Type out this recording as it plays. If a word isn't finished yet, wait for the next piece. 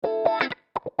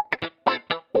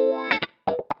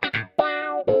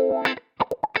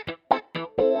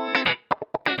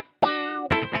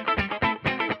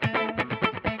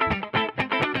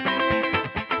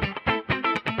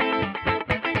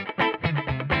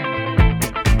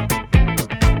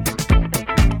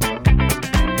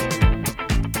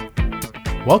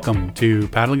Welcome to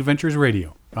Paddling Adventures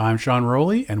Radio. I'm Sean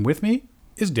Rowley, and with me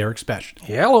is Derek Specht.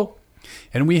 Hello.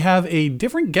 And we have a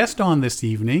different guest on this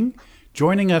evening.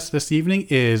 Joining us this evening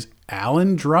is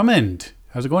Alan Drummond.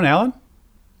 How's it going, Alan?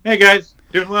 Hey, guys.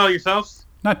 Doing well yourselves?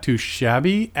 Not too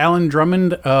shabby. Alan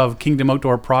Drummond of Kingdom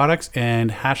Outdoor Products and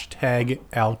hashtag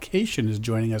Alcation is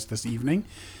joining us this evening.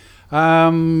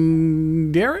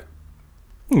 Derek?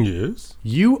 Yes.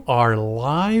 You are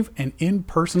live and in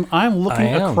person. I'm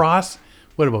looking across,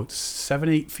 what, about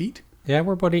 7-8 feet? Yeah,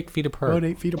 we're about 8 feet apart. About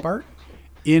 8 feet apart?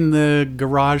 In the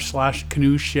garage /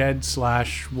 canoe shed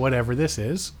 / whatever this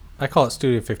is. I call it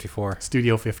Studio 54.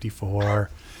 Studio 54.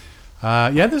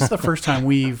 Yeah, this is the first time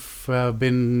we've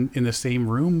been in the same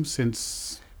room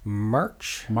since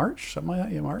March? Something like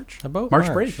that. Yeah, March. About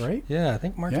March break, right? Yeah, I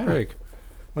think March break.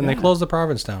 When they closed the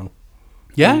province down.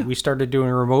 Yeah. We started doing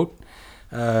remote.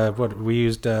 We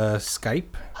used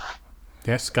Skype.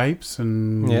 Yeah, Skypes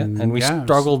and... Yeah, and we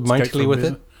struggled mightily with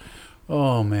it.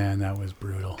 Oh, man, that was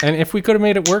brutal. And if we could have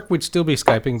made it work, we'd still be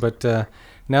Skyping. But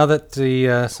now that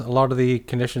a lot of the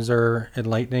conditions are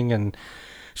enlightening, and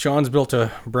Sean's built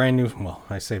a brand new... Well,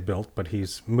 I say built, but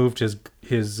he's moved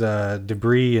his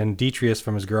debris and detritus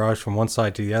from his garage from one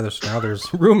side to the other. So now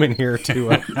there's room in here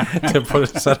to put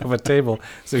a set of a table.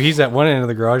 So he's at one end of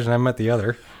the garage, and I'm at the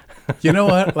other. You know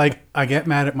what? Like, I get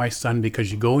mad at my son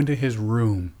because you go into his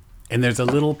room, and there's a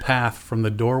little path from the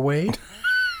doorway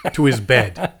to his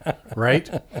bed, right?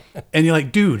 And you're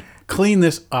like, dude, clean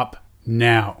this up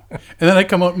now. And then I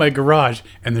come out in my garage,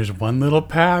 and there's one little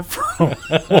path from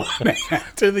one end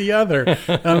to the other.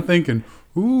 And I'm thinking,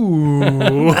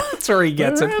 ooh. That's where he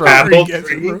gets it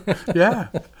from. Yeah.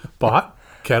 Pot,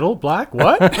 kettle, black,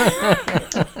 what?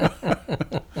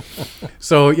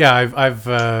 So, yeah,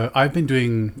 I've been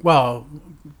doing, well,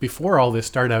 before all this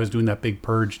started, I was doing that big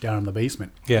purge down in the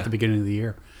basement at the beginning of the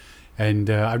year. And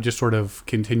I've just sort of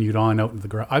continued on out in the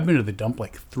garage. I've been to the dump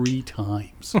like 3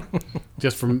 times.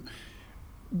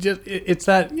 It's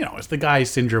that, it's the guy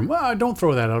syndrome. Well, don't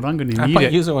throw that out. I'm going to need it. I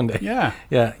might use it one day. Yeah.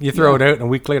 Yeah. You throw it out, and a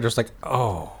week later, it's like,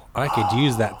 oh, I could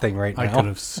use that thing right now. I could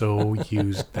have so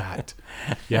used that.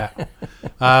 Yeah.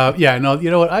 No, you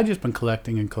know what? I've just been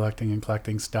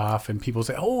collecting stuff. And people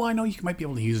say, oh, I know you might be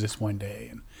able to use this one day.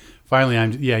 And finally,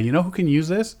 you know who can use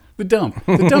this? The dump.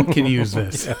 The dump can use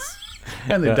this. Yes.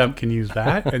 And the dump can use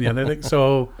that and the other thing.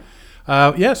 So,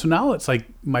 so now it's like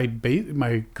my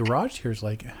garage here is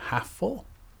like half full.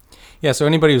 Yeah, so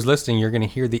anybody who's listening, you're going to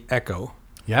hear the echo.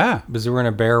 Yeah. Because we're in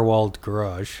a bare-walled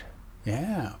garage.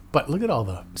 Yeah. But look at all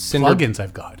the plugins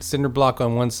I've got. Cinder block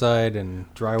on one side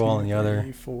and drywall on the other.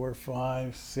 3, 4,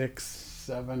 5, 6,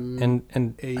 7,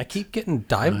 and 8, I keep getting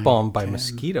dive bombed by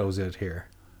mosquitoes out here.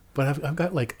 But I've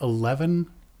got like 11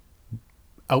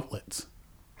 outlets.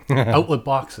 Outlet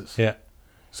boxes. Yeah.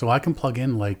 So I can plug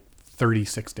in like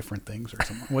 36 different things or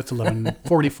something. What's 11?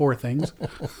 44 things.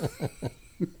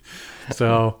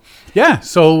 So, yeah.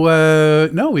 So,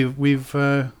 no, we've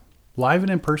live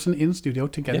and in person in studio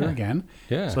together again.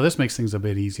 Yeah. So this makes things a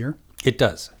bit easier. It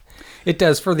does. It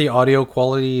does for the audio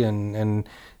quality and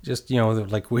just,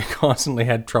 like we constantly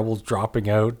had troubles dropping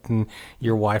out, and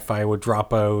your Wi-Fi would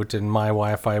drop out and my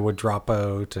Wi-Fi would drop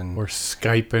out, and or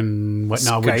Skype and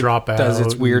whatnot would drop out. Does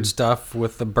its weird stuff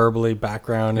with the burbly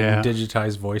background and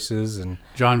digitized voices. And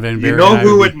John Van Buren. You know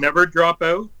who would never drop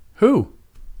out? Who?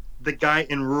 The guy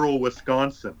in rural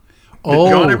Wisconsin. Did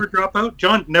John ever drop out?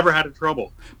 John never had a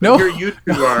trouble. No. Here you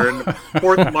two are in the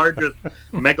 4th largest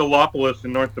megalopolis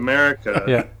in North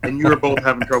America, and you are both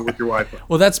having trouble with your Wi-Fi.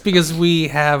 Well, that's because we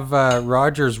have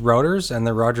Rogers routers, and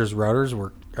the Rogers routers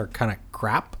are kind of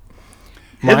crap.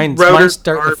 Mine's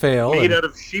starting to fail. Made out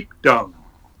of sheep dung.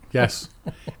 Yes.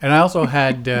 And I also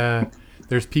had...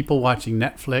 there's people watching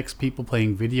Netflix, people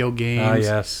playing video games. Ah,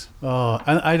 yes. Oh,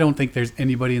 I don't think there's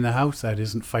anybody in the house that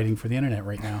isn't fighting for the internet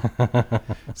right now.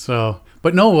 So,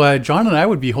 but no, John and I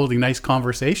would be holding nice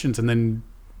conversations, and then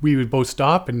we would both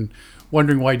stop and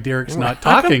wondering why Derek's not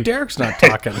talking. How come Derek's not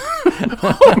talking?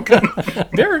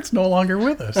 Derek's no longer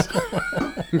with us.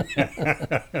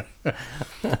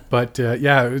 But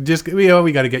just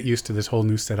we got to get used to this whole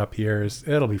new setup here.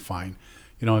 It'll be fine.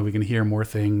 We can hear more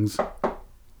things.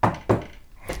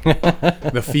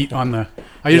 The feet on the...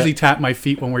 I usually tap my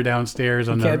feet when we're downstairs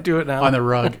on can't do it now. On the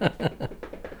rug.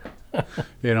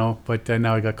 But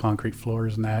now I got concrete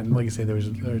floors and that. And like I say,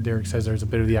 Derek says there's a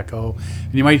bit of the echo.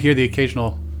 And you might hear the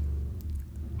occasional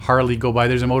Harley go by.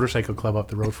 There's a motorcycle club up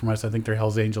the road from us. I think they're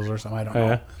Hells Angels or something. I don't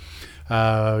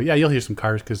know. You'll hear some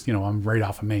cars because, I'm right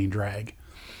off a main drag.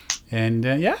 And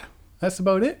that's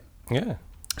about it. Yeah.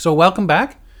 So welcome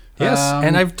back. Yes,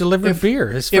 and I've delivered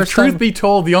beer. If truth be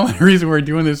told, the only reason we're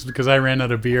doing this is because I ran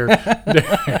out of beer.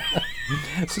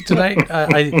 So tonight,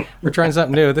 we're trying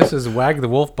something new. This is Wag the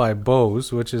Wolf by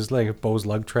Bose, which is like Bose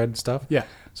lug tread stuff. Yeah.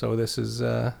 So this is...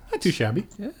 Not too shabby.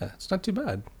 Yeah, it's not too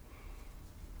bad.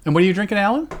 And what are you drinking,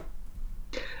 Alan?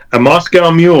 A Moscow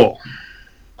Mule,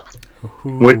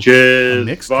 which is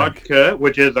mixed vodka,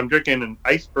 I'm drinking an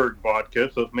iceberg vodka,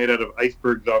 so it's made out of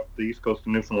icebergs off the east coast of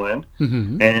Newfoundland,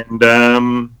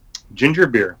 and ginger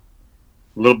beer.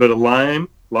 A little bit of lime,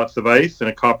 lots of ice, and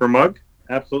a copper mug.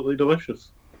 Absolutely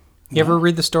delicious. You ever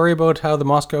read the story about how the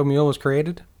Moscow Mule was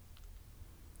created?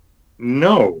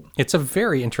 No. It's a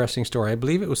very interesting story. I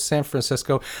believe it was San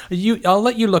Francisco. I'll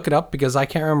let you look it up because I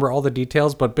can't remember all the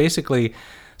details, but basically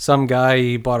some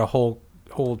guy bought a whole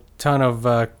ton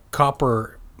of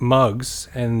copper mugs,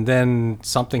 and then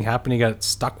something happened. He got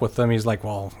stuck with them. He's like,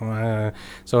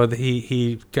 so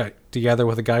he got together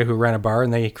with a guy who ran a bar,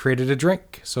 and they created a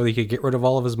drink so he could get rid of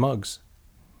all of his mugs.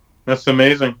 That's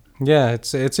amazing. Yeah,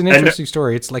 it's an interesting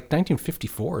story. It's like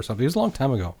 1954 or something. It was a long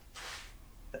time ago.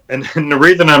 And the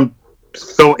reason I'm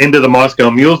so into the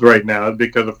Moscow Mules right now is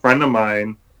because a friend of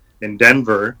mine in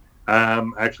Denver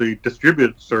actually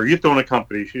distributes, or used to own a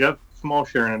company. She has a small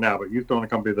share in it now, but used to own a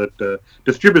company that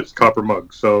distributes copper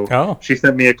mugs. So she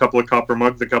sent me a couple of copper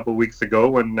mugs a couple of weeks ago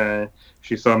when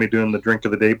she saw me doing the Drink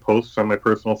of the Day posts on my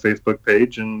personal Facebook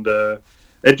page, and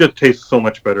it just tastes so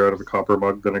much better out of a copper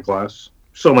mug than a glass.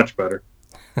 So much better.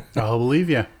 I'll believe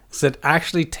you. Does it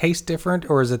actually taste different,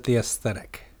 or is it the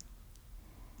aesthetic?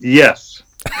 Yes.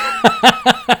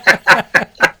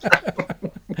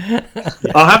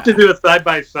 I'll have to do a side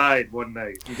by side one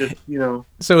night. Just,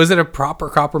 So is it a proper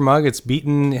copper mug? It's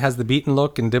beaten, it has the beaten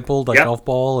look and dimpled like golf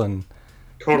ball and.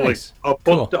 Totally. Nice. I'll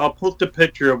post a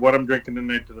picture of what I'm drinking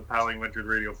tonight to the Paddling Ventures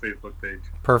Radio Facebook page.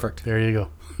 Perfect. There you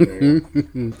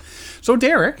go. So,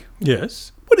 Derek.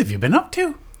 Yes. What have you been up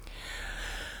to?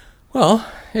 Well,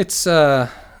 it's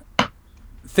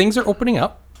things are opening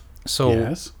up.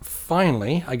 So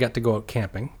finally I got to go out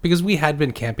camping because we had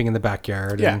been camping in the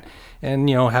backyard and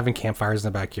having campfires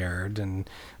in the backyard and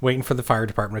waiting for the fire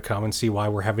department to come and see why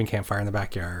we're having campfire in the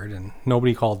backyard, and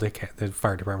nobody called the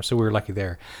fire department, so we were lucky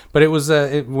there. But it was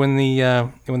when the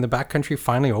backcountry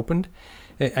finally opened,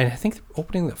 and I think they're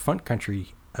opening the front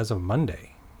country as of Monday.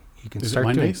 You can start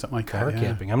Monday? doing Something like car that,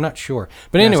 camping. I'm not sure,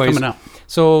 but anyways, it's coming up.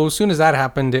 So as soon as that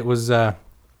happened, it was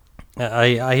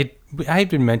I had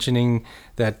been mentioning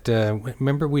that.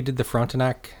 Remember we did the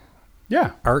Frontenac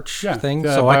arch thing,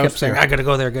 so I kept saying I gotta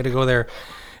go there.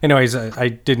 Anyways, I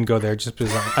didn't go there just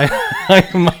because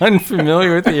I'm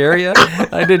unfamiliar with the area.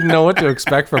 I didn't know what to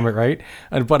expect from it, right?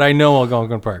 But I know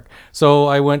Algonquin Park, so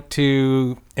I went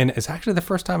to, and it's actually the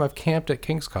first time I've camped at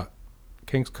Kingscote.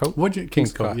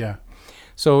 Kingscote, yeah.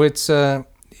 So it's a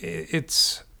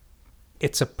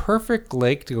perfect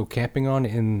lake to go camping on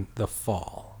in the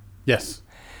fall. Yes.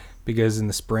 Because in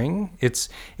the spring,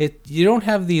 you don't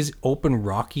have these open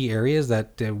rocky areas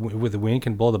that with the wind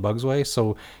can blow the bugs away.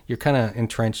 So you're kind of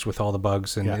entrenched with all the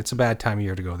bugs, and it's a bad time of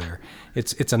year to go there.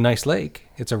 It's a nice lake.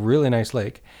 It's a really nice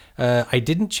lake. I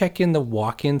didn't check in the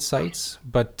walk-in sites,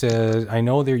 but I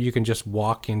know there you can just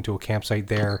walk into a campsite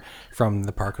there from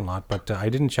the parking lot. But I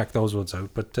didn't check those ones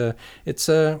out. But it's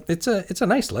a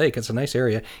nice lake. It's a nice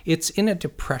area. It's in a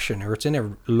depression, or it's in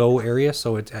a low area,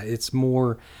 so it's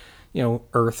more,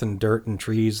 earth and dirt and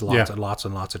trees, lots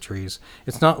and lots of trees.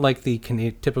 It's not like the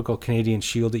typical Canadian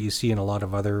Shield that you see in a lot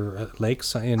of other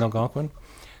lakes in Algonquin.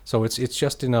 So it's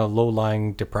just in a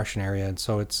low-lying depression area, and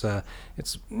so it's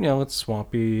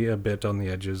swampy a bit on the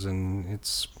edges, and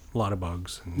it's a lot of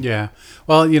bugs. Yeah.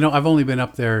 Well, I've only been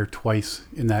up there twice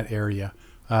in that area.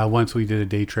 Once we did a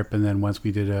day trip, and then once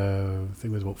we did I think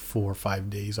it was about 4 or 5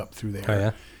 days up through there.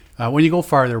 Oh, yeah? When you go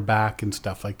farther back and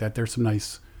stuff like that, there's some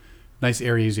nice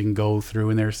areas you can go through,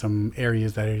 and there's some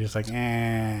areas that are just like,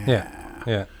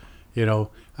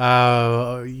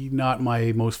 not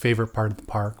my most favorite part of the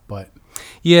park, but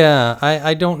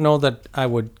I don't know that I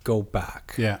would go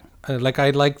back. Yeah. I like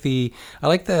the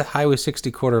Highway 60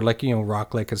 corridor, like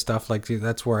Rock Lake and stuff. Like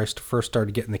that's where I first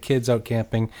started getting the kids out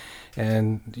camping,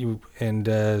 and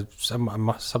some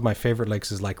of my favorite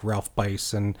lakes is like Ralph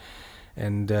Bice and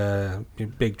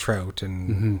Big Trout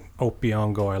and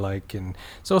Opiongo I like, and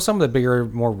so some of the bigger,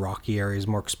 more rocky areas,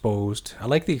 more exposed. I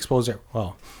like the exposed.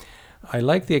 Well, I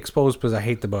like the exposed because I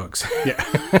hate the bugs. Yeah.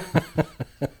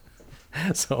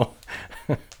 So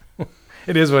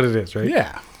it is what it is, right?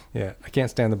 Yeah. Yeah. I can't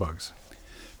stand the bugs.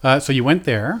 So you went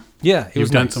there. Yeah. You've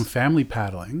done some family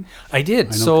paddling. I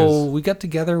did. So we got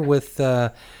together with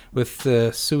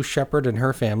Sue Shepherd and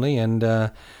her family, and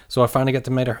so I finally got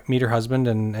to meet her husband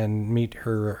and meet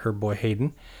her boy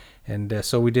Hayden, and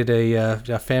so we did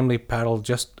a family paddle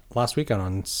just last weekend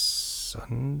on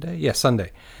Sunday. Yeah,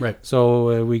 Sunday. Right.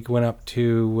 So we went up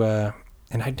to,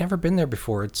 and I'd never been there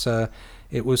before.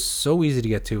 It was so easy to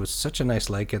get to. It's such a nice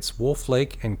lake. It's Wolf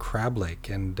Lake and Crab Lake,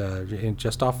 and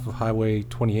just off of Highway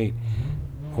 28.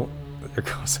 Oh, there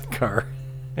goes the car.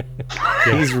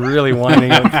 He's really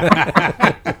winding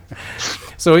up.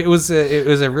 So it was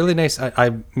a really nice. Me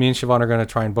and Siobhan are going to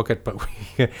try and book it, but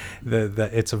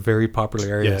it's a very popular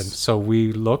area. Yes. And so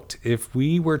we looked. If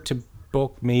we were to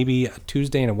book maybe a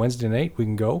Tuesday and a Wednesday night, we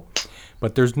can go,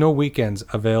 but there's no weekends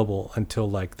available until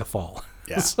like the fall.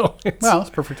 Yeah. So Well, it's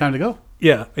perfect time to go.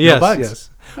 yeah. Yes. bugs. Yes.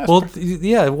 That's Well,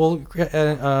 yeah. Well,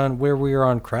 where we were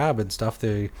on Crab and stuff,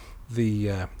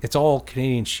 it's all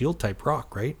Canadian Shield type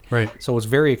rock, right? Right. So it's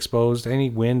very exposed. Any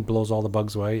wind blows all the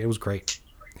bugs away. It was great.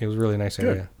 It was a really nice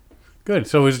area. Good.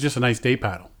 So it was just a nice day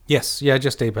paddle. Yes, yeah,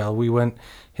 just day paddle. We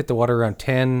hit the water around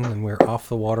 10, and we were off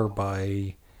the water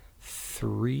by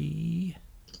 3.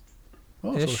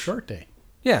 Oh, so a Ish. short day.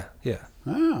 Yeah.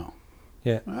 Oh.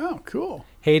 Yeah. Oh, cool.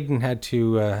 Hayden had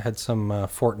some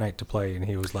Fortnite to play, and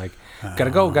he was like,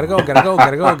 gotta go.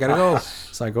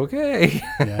 It's like, okay.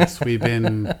 Yes, we've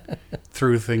been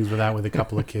through things with that with a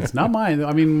couple of kids. Not mine.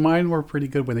 I mean, mine were pretty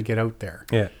good when they get out there.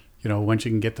 Yeah. You know, once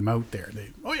you can get them out there,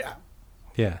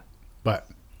 Yeah. But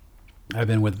I've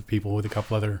been with people with a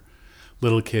couple other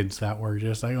little kids that were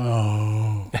just like,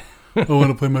 oh, I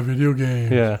want to play my video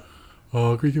game. Yeah.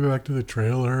 Oh, can we get back to the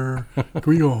trailer? Can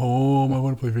we go home? I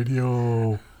want to play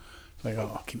video. It's like,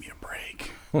 oh, give me a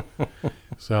break.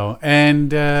 So,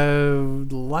 and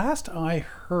last I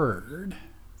heard,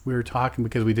 we were talking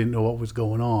because we didn't know what was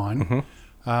going on.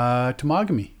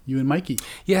 Tomagami, you and Mikey.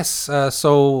 Yes.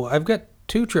 So I've got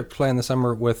 2 trips planned this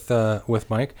summer with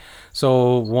Mike.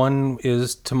 So one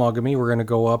is Tomagami. We're going to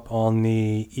go up on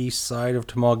the east side of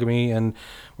Tomagami, and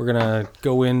we're going to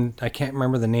go in. I can't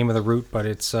remember the name of the route, but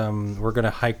it's we're going to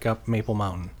hike up Maple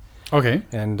Mountain. Okay.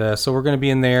 And so we're going to be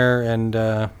in there, and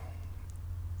I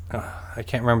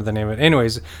can't remember the name of it.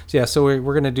 Anyways, so yeah, so we're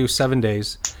going to do 7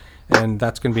 days, and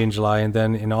that's going to be in July. And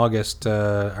then in August,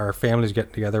 our families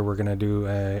getting together. We're going to do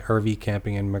RV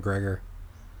camping in McGregor.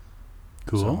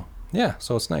 Cool. So, yeah,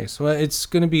 so it's nice. Well, it's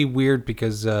going to be weird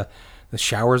because the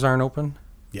showers aren't open.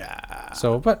 Yeah.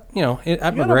 So, but at You got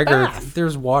a McGregor, bath.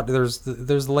 there's water. There's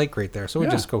the lake right there, so we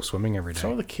Yeah. just go swimming every day.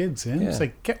 Throw the kids in. Yeah. It's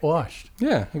like, get washed.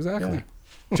 Yeah, exactly.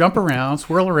 Yeah. Jump around,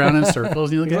 swirl around in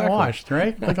circles, and you'll get Exactly. washed,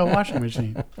 right? Like a washing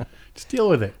machine. Just deal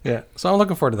with it. Yeah. So I'm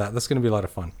looking forward to that. That's going to be a lot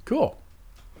of fun. Cool.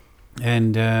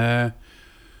 And I've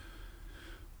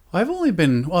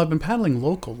been paddling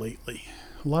local lately.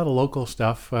 A lot of local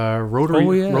stuff. Rotary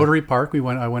Oh, yeah. Rotary Park.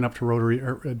 I went up to Rotary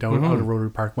down out of Rotary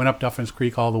Park. Went up Duffin's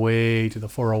Creek all the way to the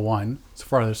 401. It's the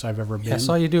farthest I've ever been. Yeah, I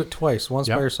saw you do it twice. Once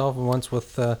Yep. by yourself and once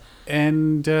with.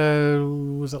 And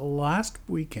was it last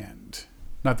weekend?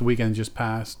 Not the weekend just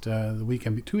passed. The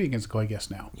weekend 2 weekends ago, I guess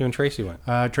now. You and Tracy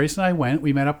went. Tracy and I went.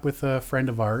 We met up with a friend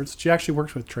of ours. She actually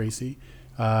works with Tracy.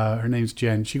 Her name's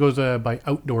Jen. She goes by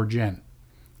Outdoor Jen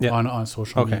on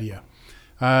social media.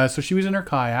 So she was in her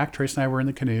kayak. Tracy and I were in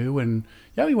the canoe, and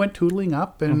we went tootling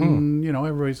up, and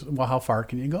everybody's, well, how far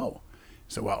can you go?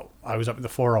 So, well, I was up at the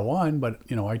 401, but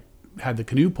I had the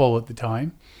canoe pole at the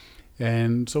time,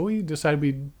 and so we decided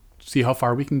we'd see how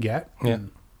far we can get. Yeah.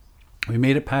 And we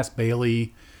made it past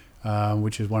Bailey,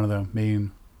 which is one of the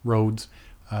main roads.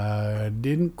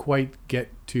 Didn't quite get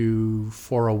to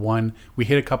 401. We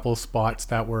hit a couple of spots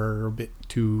that were a bit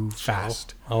too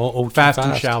fast. Oh, Fast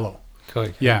and shallow.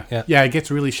 Good. Yeah. It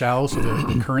gets really shallow, so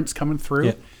the current's coming through.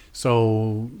 Yeah.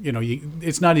 So,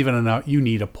 it's not even enough. You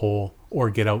need a pole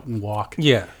or get out and walk,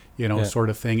 Yeah.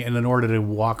 sort of thing. And in order to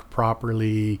walk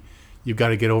properly, you've got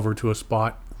to get over to a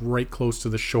spot right close to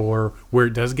the shore where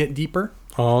it does get deeper.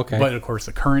 Oh, okay. But, of course,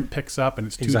 the current picks up and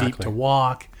it's too deep Exactly. to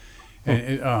walk.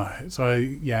 And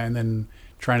and then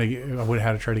I would have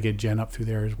had to try to get Jen up through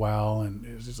there as well. And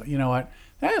it was just like, you know what?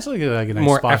 That's like a nice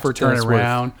More spot effort to turn than it's worth.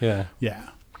 around. Yeah. Yeah.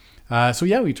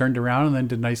 We turned around and then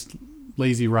did a nice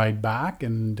lazy ride back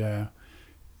and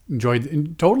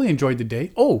totally enjoyed the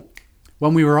day. Oh,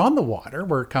 when we were on the water,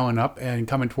 we're coming up and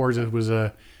coming towards us was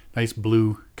a nice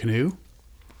blue canoe.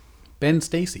 Ben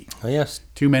Stacy, Oh, yes.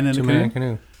 2 men in a canoe.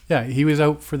 canoe. Yeah, he was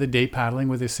out for the day paddling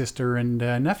with his sister and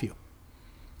nephew.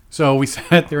 So we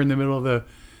sat there in the middle of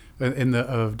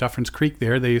of Dufferins Creek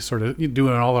there. They sort of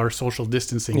doing all our social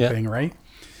distancing thing, right?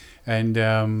 And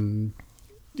having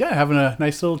a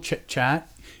nice little chit chat.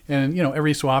 And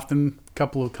every so often, a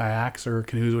couple of kayaks or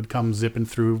canoes would come zipping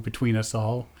through between us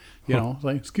all.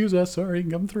 Like, excuse us, sorry, you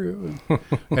can come through,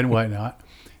 and whatnot.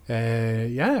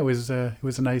 It was a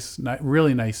nice,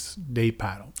 really nice day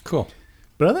paddle. Cool.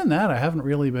 But other than that, I haven't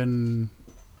really been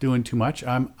doing too much.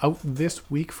 I'm out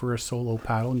this week for a solo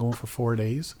paddle and going for 4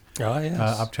 days. Oh, yes.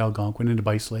 Up to Algonquin into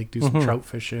Bice Lake, do some trout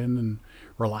fishing and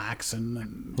relaxing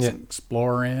and some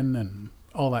exploring and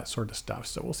all that sort of stuff.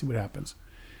 So we'll see what happens.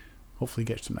 Hopefully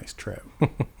get some nice trout.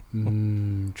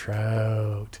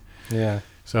 Trout. Yeah.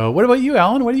 So what about you,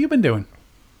 Alan? What have you been doing?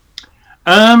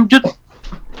 Just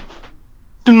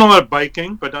doing a lot of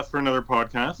biking, but that's for another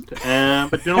podcast.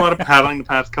 But doing a lot of paddling the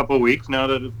past couple of weeks now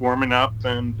that it's warming up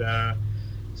and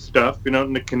stuff. Been out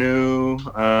in the canoe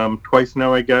twice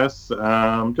now, I guess.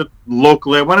 Just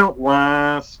locally, I went out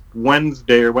last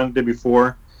Wednesday or Wednesday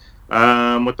before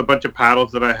with a bunch of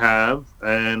paddles that I have.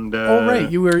 And Oh, right,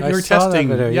 you were saw that testing.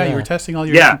 video, Yeah, you yeah. were testing all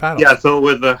your different paddles. Yeah, so it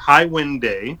was a high wind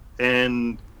day,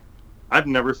 and I've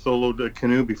never soloed a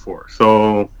canoe before.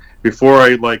 So before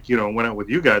I went out with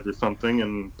you guys or something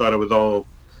and thought it was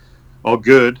all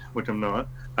good, which I'm not.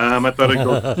 I thought I'd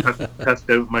go test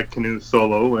out my canoe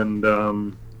solo,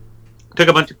 and took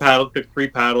a bunch of paddles, took 3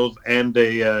 paddles and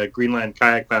a Greenland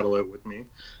kayak paddle out with me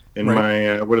in my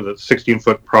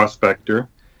 16-foot Prospector.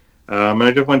 And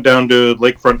I just went down to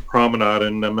Lakefront Promenade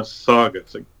in Mississauga.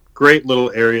 It's a great little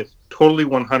area. It's totally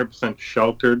 100%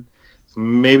 sheltered. It's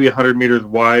maybe 100 meters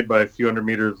wide by a few hundred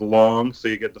meters long, so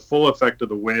you get the full effect of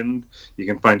the wind. You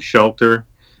can find shelter.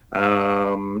 It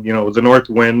was a north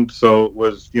wind, so it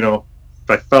was, if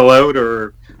I fell out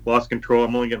or lost control,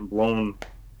 I'm only getting blown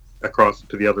across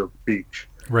to the other beach.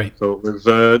 Right. So it was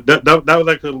that was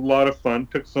actually a lot of fun.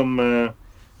 Took some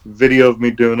video of me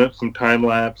doing it, some time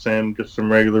lapse and just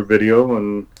some regular video,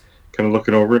 and kind of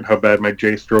looking over it, how bad my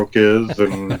J stroke is.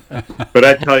 And but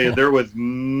I tell you, there was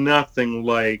nothing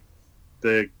like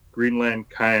the Greenland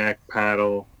kayak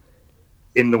paddle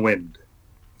in the wind.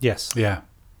 Yes. Yeah.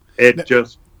 It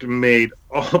just made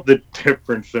all the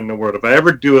difference in the world. If I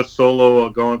ever do a solo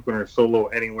Algonquin or solo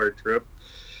anywhere trip,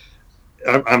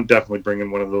 I'm definitely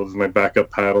bringing one of those as my backup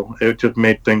paddle. It just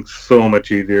made things so much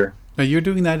easier. Now you're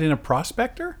doing that in a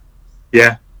Prospector?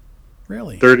 Yeah,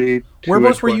 Really? 32.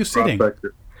 Whereabouts were you sitting?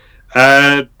 Prospector.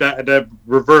 That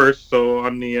reverse, so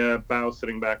on the bow,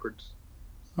 sitting backwards.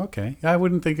 Okay. I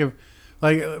wouldn't think of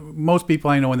most people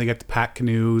I know when they get the pack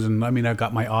canoes, and I mean I've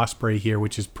got my Osprey here,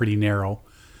 which is pretty narrow.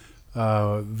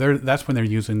 That's when they're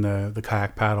using the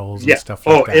kayak paddles and stuff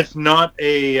like that. It's not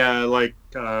a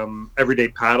everyday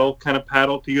paddle kind of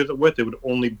paddle to use it with. It would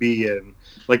only be in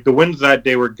the winds that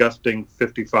day were gusting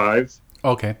 55.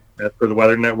 Okay. For the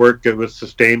Weather Network, it was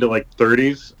sustained at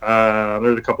 30s.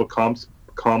 There's a couple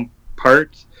comp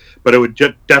parts, but it would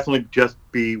definitely just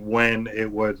be when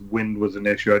wind was an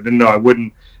issue. I didn't know. I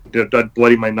wouldn't. I'd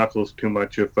bloody my knuckles too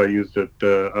much if I used it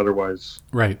otherwise.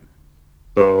 Right.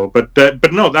 So, but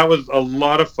no, that was a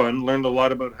lot of fun. Learned a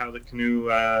lot about how the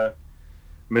canoe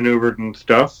maneuvered and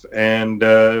stuff, and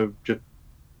just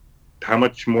how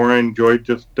much more I enjoyed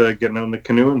just getting out in the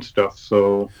canoe and stuff.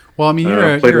 So, well, I mean,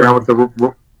 played around with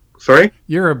the. Sorry,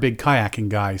 you're a big kayaking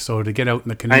guy, so to get out in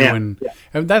the canoe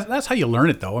and that's how you learn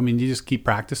it, though. I mean, you just keep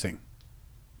practicing.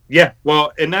 Yeah,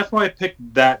 well, and that's why I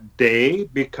picked that day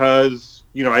because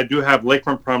I do have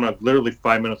Lakefront Promenade literally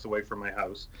 5 minutes away from my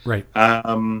house. Right.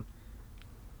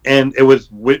 And it was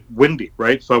windy,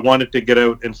 right? So I wanted to get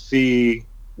out and see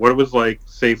what it was like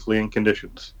safely in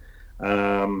conditions.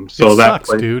 So it that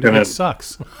sucks, dude. It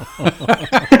sucks.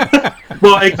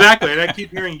 Well, exactly. And I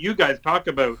keep hearing you guys talk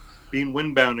about being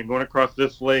windbound and going across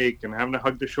this lake and having to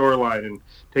hug the shoreline and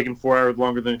taking 4 hours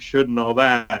longer than it should and all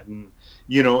that. And,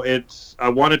 I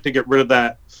wanted to get rid of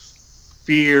that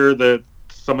fear that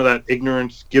some of that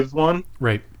ignorance gives one.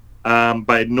 Right.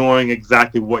 By knowing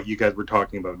exactly what you guys were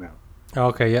talking about now.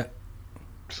 Okay, yeah.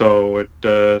 So it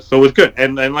was good,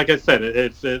 and like I said,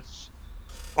 it's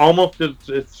almost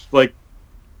it's like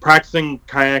practicing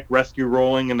kayak rescue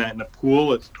rolling in a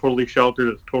pool. It's totally sheltered.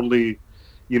 It's totally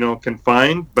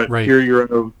confined. But here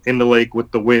you're out in the lake with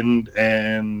the wind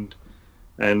and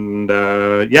it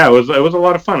was a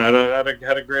lot of fun. I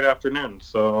had a great afternoon.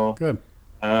 So good.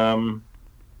 So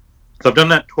I've done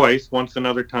that twice. Once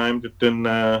another time, just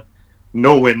in.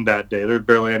 No wind that day. There's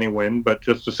barely any wind, but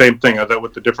just the same thing. I was out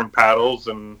with the different paddles,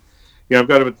 and I've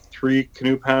got about 3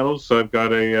 canoe paddles. So I've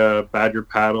got a Badger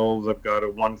paddles. I've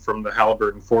got one from the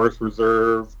Halliburton Forest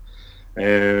Reserve,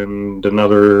 and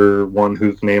another one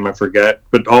whose name I forget,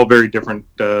 but all very different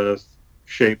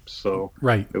shapes. So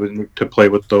it was neat to play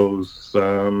with those.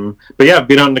 But yeah, I've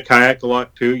been out in the kayak a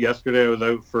lot too. Yesterday I was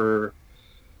out for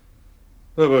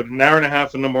about an hour and a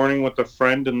half in the morning with a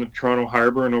friend in the Toronto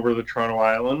Harbor and over the Toronto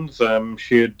Islands.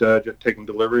 She had just taken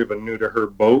delivery of a new to her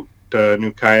boat, a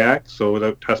new kayak, so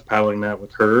without test paddling that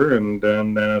with her, and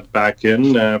then I was back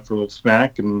in for a little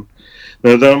snack, and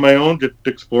then I was out on my own, just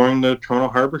exploring the Toronto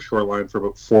Harbor shoreline for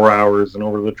about 4 hours and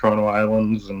over the Toronto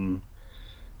Islands, and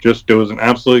just it was an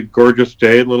absolutely gorgeous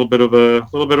day. A little bit of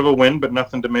a wind, but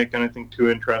nothing to make anything too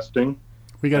interesting.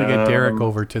 We got to get Derek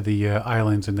over to the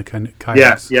islands and the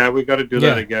kayaks. Yeah, we got to do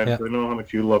that again. Yeah. I know how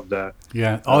much you love that.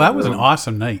 Yeah. Oh, that was an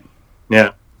awesome night.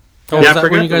 Yeah. Oh, yeah, was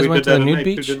that when you guys went to the nude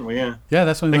beach? Too, didn't we? Yeah. Yeah,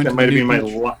 that's when I we think went that to might the have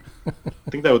been nude my. beach. I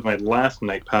think that was my last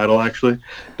night paddle. Actually,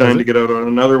 dying to get out on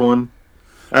another one.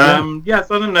 Yeah.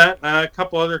 So other than that, a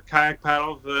couple other kayak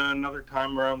paddles. Another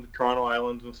time around the Toronto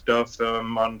Islands and stuff.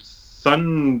 On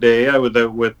Sunday, I was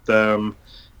out with a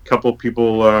couple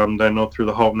people that I know through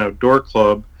the Halton Outdoor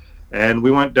Club, and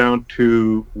we went down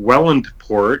to Welland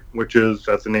Port, which is,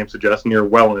 as the name suggests, near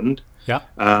Welland. Yeah.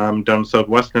 Down in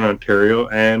southwestern Ontario,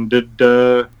 and did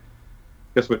I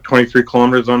guess about 23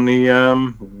 kilometers on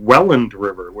the Welland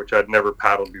River, which I'd never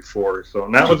paddled before. So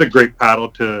and that was a great paddle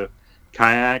to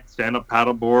kayak, stand-up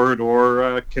paddleboard,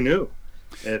 or canoe.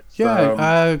 It's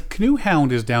Canoe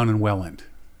Hound is down in Welland.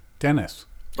 Dennis.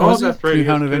 Oh, that's right. Canoe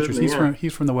Hound Adventures.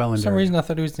 He's from the Welland. For some area. reason, I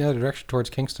thought he was the other direction towards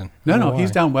Kingston. No,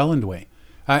 he's down Welland way.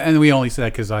 And we only say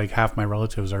that because like half my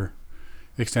relatives are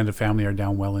extended family are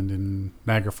down Welland in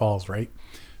Niagara Falls, right?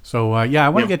 So I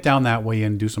want to get down that way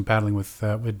and do some paddling with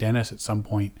Dennis at some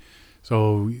point.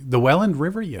 So the Welland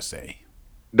River, you say?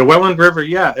 The Welland River,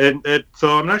 yeah.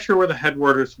 So I'm not sure where the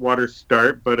headwaters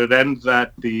start, but it ends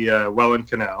at the Welland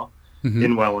Canal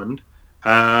in Welland.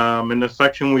 In the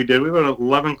section we did, we went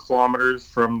 11 kilometers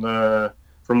from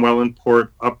Welland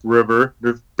Port upriver.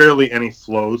 There's barely any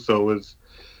flow, so it was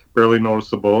barely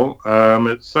noticeable.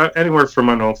 It's anywhere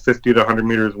from 50 to 100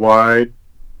 meters wide.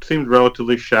 Seems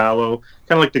relatively shallow,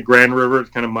 kind of like the Grand River.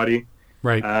 It's kind of muddy,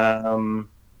 right?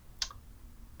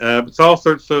 It's all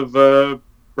sorts of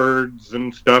birds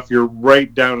and stuff. You're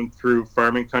right down through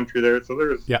farming country there, so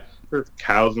there's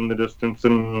cows in the distance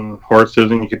and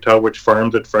horses, and you can tell which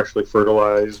farms had freshly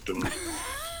fertilized. And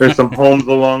there's some homes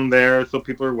along there, so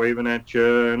people are waving at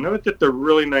you. And it was just a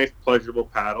really nice, pleasurable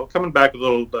paddle. Coming back a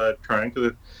little trying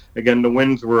because again the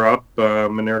winds were up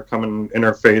and they were coming in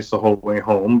our face the whole way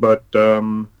home. But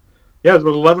it was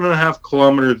about 11 and a half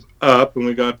kilometers up, and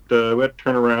we had to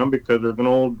turn around because there's an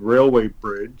old railway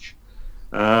bridge.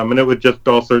 And it was just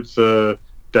all sorts of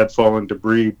deadfall and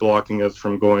debris blocking us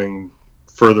from going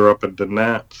further up than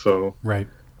that. So, right.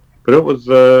 But it was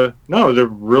it was a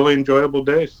really enjoyable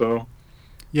day. So,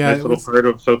 nice little part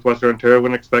of southwestern Ontario. I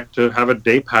wouldn't expect to have a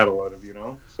day paddle out of,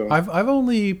 So I've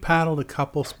only paddled a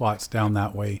couple spots down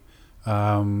that way.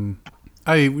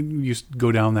 I used to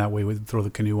go down that way, throw the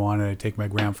canoe on, and I'd take my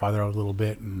grandfather out a little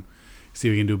bit and see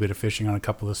if we can do a bit of fishing on a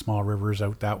couple of the small rivers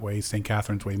out that way, St.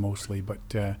 Catharines Way mostly.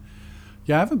 But I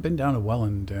haven't been down to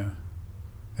Welland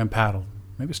and paddled.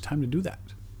 Maybe it's time to do that.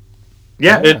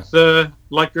 Yeah, it's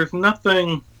like there's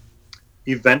nothing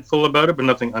eventful about it, but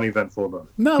nothing uneventful about it.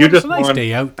 No, you it's just a nice want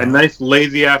day out. A nice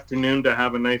lazy afternoon to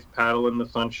have a nice paddle in the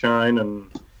sunshine, and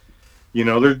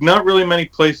there's not really many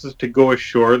places to go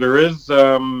ashore. There is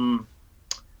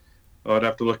I'd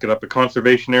have to look it up, a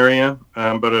conservation area,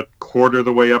 but a quarter of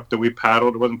the way up that we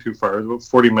paddled, it wasn't too far, it was about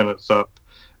 40 minutes up,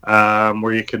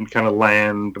 where you can kind of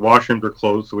land. The washrooms were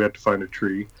closed, so we had to find a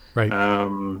tree. Right. But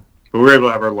we were able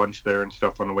to have our lunch there and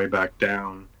stuff on the way back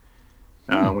down.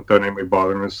 Without anybody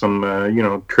bothering us. Some,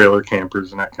 trailer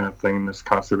campers and that kind of thing in this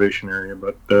conservation area.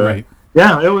 But right.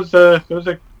 Yeah, it was a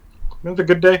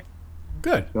good day.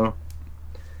 Good. So,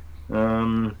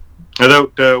 I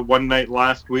was out one night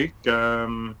last week.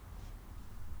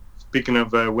 Speaking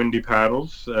of windy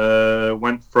paddles,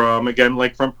 went from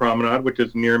Lakefront Promenade, which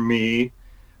is near me,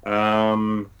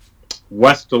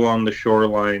 west along the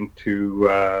shoreline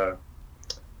to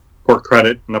Port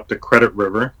Credit and up the Credit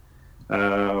River.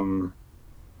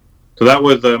 So that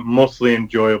was a mostly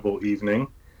enjoyable evening.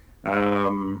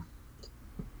 Kind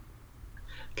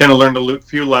of learned a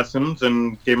few lessons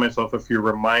and gave myself a few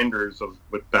reminders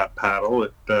with that paddle.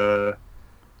 It kind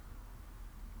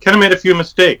of made a few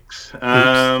mistakes.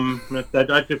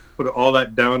 I just put all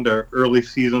that down to early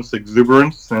season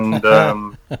exuberance, and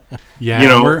we're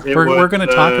going to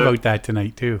talk about that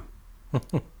tonight too.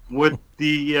 With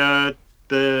the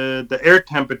air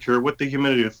temperature with the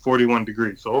humidity is 41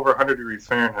 degrees, so over 100 degrees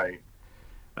Fahrenheit.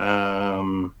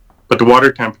 But the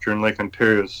water temperature in Lake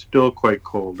Ontario is still quite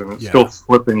cold, and it's still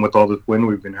flipping with all this wind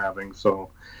we've been having.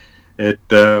 So it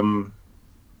I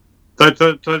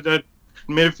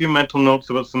made a few mental notes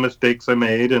about some mistakes I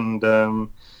made, and the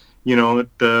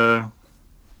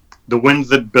winds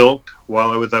that built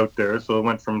while I was out there. So it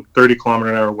went from 30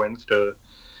 kilometer an hour winds to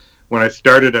when I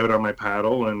started out on my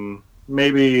paddle, and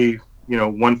maybe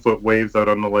 1 foot waves out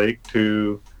on the lake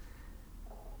to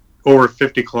over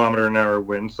 50-kilometer-an-hour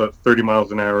winds, so that's 30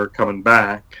 miles an hour coming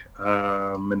back,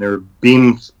 and they're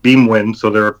beam winds, so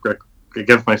they're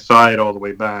against my side all the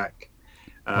way back.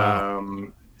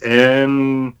 Wow.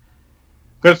 And I'm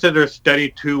gonna say there's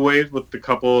steady 2 waves with a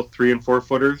couple 3 and 4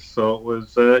 footers, so it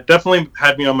was definitely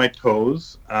had me on my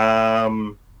toes.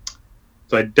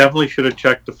 So I definitely should have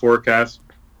checked the forecast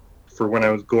for when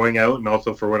I was going out and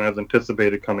also for when I was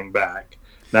anticipated coming back.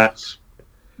 That's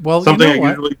something I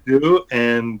usually do,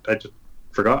 and I just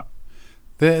forgot.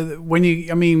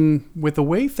 With the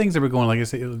way things are going, like I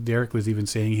said, Derek was even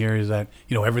saying here, is that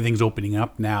everything's opening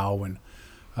up now, and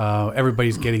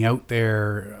everybody's getting out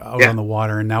there, on the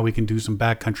water, and now we can do some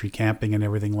backcountry camping and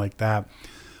everything like that.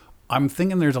 I'm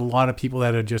thinking there's a lot of people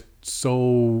that are just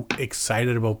so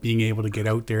excited about being able to get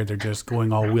out there, they're just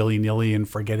going all willy-nilly and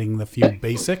forgetting the few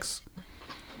basics.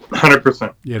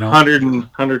 100%.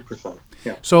 100%.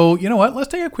 Yeah. So, you know what? Let's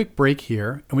take a quick break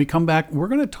here, and we come back. We're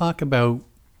going to talk about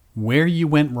where you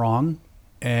went wrong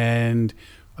and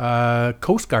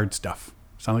Coast Guard stuff.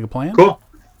 Sound like a plan? Cool.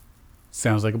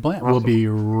 Sounds like a plan. Awesome. We'll be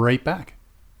right back.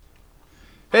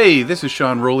 Hey, this is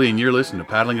Sean Rowley, and you're listening to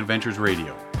Paddling Adventures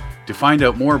Radio. To find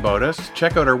out more about us,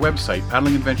 check out our website,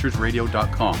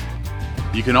 paddlingadventuresradio.com.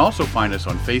 You can also find us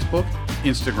on Facebook,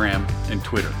 Instagram, and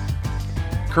Twitter.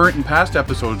 Current and past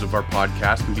episodes of our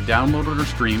podcast can be downloaded or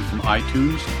streamed from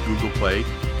iTunes, Google Play,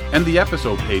 and the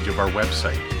episode page of our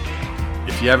website.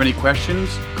 If you have any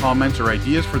questions, comments, or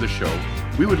ideas for the show,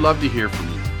 we would love to hear from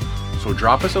you. So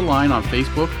drop us a line on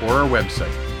Facebook or our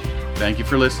website. Thank you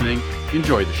for listening.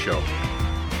 Enjoy the show.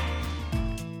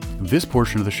 This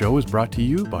portion of the show is brought to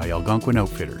you by Algonquin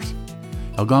Outfitters.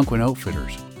 Algonquin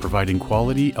Outfitters, providing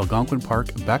quality Algonquin Park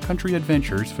backcountry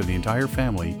adventures for the entire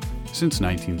family since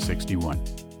 1961.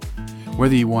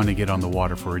 Whether you want to get on the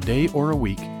water for a day or a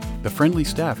week, the friendly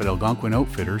staff at Algonquin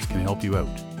Outfitters can help you out.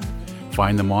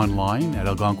 Find them online at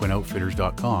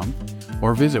algonquinoutfitters.com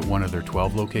or visit one of their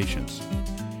 12 locations.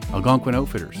 Algonquin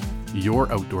Outfitters,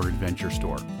 your outdoor adventure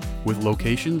store, with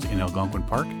locations in Algonquin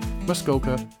Park,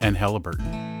 Muskoka, and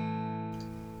Halliburton.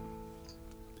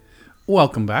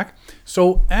 Welcome back.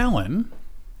 So, Alan,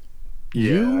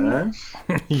 Yes.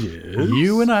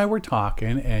 you and I were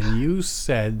talking, and you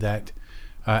said that,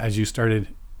 as you started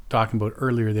talking about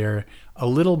earlier there, a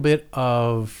little bit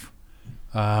of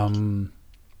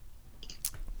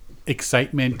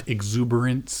excitement,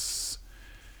 exuberance.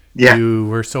 Yeah. You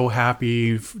were so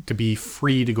happy to be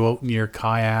free to go out in your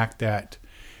kayak that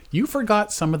you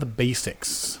forgot some of the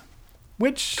basics,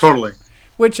 which Totally.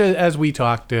 as we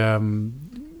talked,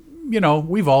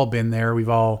 we've all been there. We've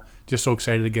all just so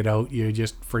excited to get out. You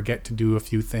just forget to do a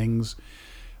few things.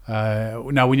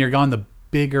 Now, when you're on the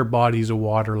bigger bodies of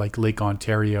water like Lake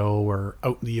Ontario or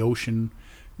out in the ocean,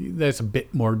 that's a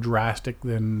bit more drastic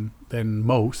than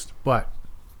most. But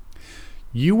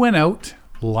you went out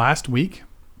last week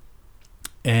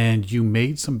and you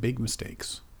made some big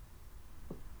mistakes.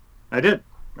 I did.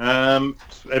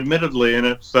 Admittedly, and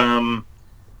it kind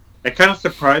of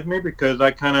surprised me because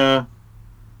I'm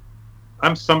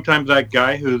sometimes that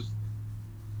guy who's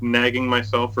nagging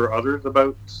myself or others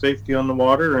about safety on the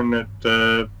water, and it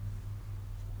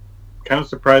kind of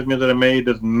surprised me that I made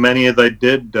as many as I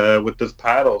did with this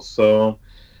paddle. So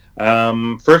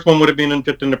first one would have been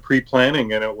just in the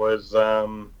pre-planning, and it was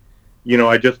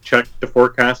I just checked the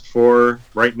forecast for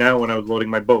right now when I was loading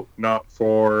my boat, not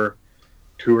for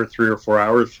 2 or 3 or 4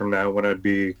 hours from now when I'd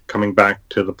be coming back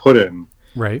to the put-in.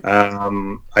 Right.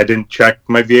 I didn't check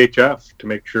my VHF to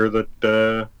make sure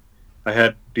that I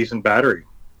had decent battery.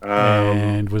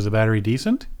 And was the battery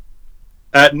decent?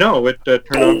 No, it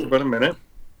turned on for about a minute.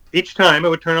 Each time, it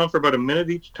would turn on for about a minute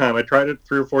each time. I tried it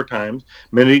 3 or 4 times.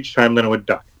 A minute each time, then it would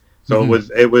die. So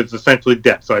it was essentially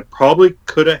dead. So I probably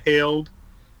could have hailed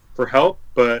for help,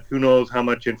 but who knows how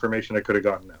much information I could have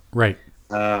gotten out. Right.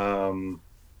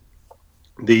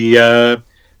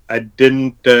 I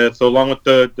didn't. So along with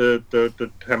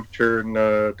the temperature, and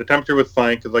the temperature was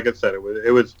fine because, like I said,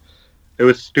 it was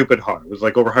stupid hot. It was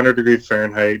like over 100 degrees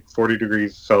Fahrenheit, 40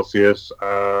 degrees Celsius.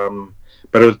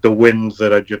 But it was the winds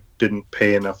that I just didn't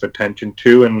pay enough attention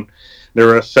to, and there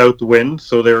were a south wind,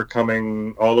 so they were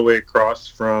coming all the way across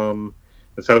from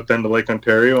the south end of Lake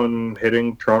Ontario and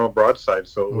hitting Toronto broadside.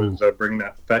 So it was bringing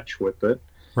that fetch with it.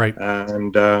 Right.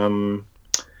 And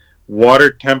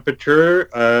water temperature,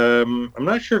 I'm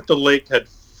not sure if the lake had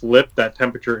flipped that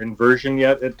temperature inversion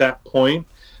yet at that point,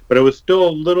 but it was still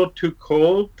a little too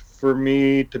cold for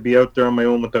me to be out there on my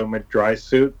own without my dry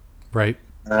suit. Right.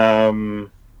 And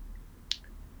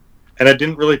I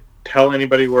didn't really tell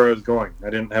anybody where I was going. I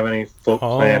didn't have any full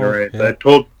plan or anything. yeah. I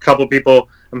told a couple people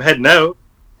I'm heading out,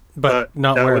 But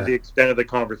not that where. was the extent of the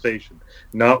conversation.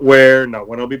 Not where, not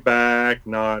when I'll be back,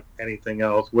 not anything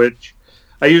else, which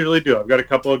I usually do. I've got a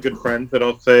couple of good friends that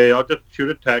I'll just shoot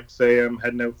a text, say I'm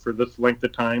heading out for this length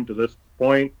of time to this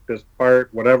point, this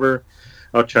part, whatever.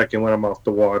 I'll check in when I'm off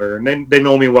the water. And they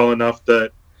know me well enough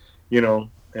that,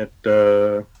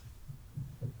 that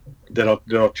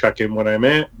I'll check in when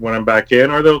I'm back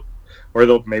in, or they'll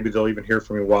even hear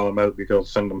from me while I'm out because I'll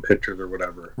send them pictures or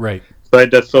whatever. Right.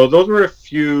 So those were a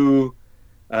few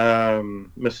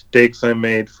mistakes I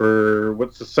made for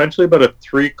what's essentially about a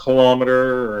 3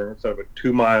 kilometer or sort of a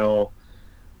 2 mile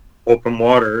open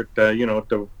water.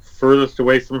 The furthest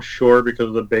away from shore because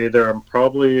of the bay there, I'm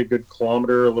probably a good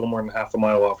kilometer, a little more than half a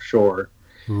mile offshore.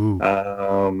 Ooh.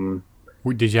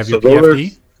 Did you have so your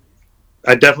PFD?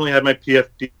 I definitely had my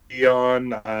PFD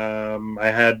on. I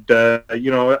had, I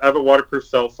have a waterproof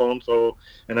cell phone,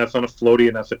 and that's on a floaty,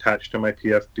 and that's attached to my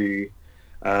PFD.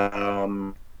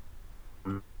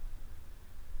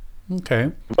 Okay.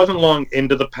 It wasn't long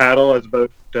into the paddle. I was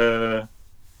about, because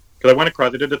I went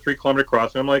across. I did a 3 kilometer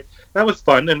crossing. I'm like, that was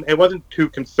fun, and it wasn't too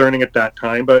concerning at that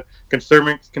time, but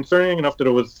concerning enough that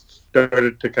it was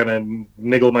started to kind of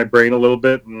niggle my brain a little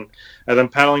bit. And as I'm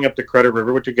paddling up the Credit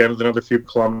River, which again is another few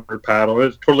kilometer paddle,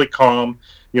 it's totally calm.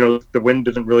 The wind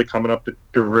isn't really coming up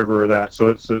the river or that, so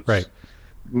it's Right.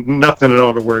 nothing at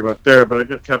all to worry about there. But I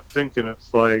just kept thinking,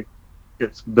 it's like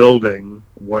it's building.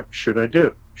 What should I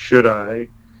do? Should I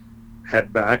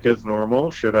head back as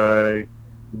normal? Should I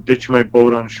ditch my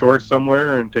boat on shore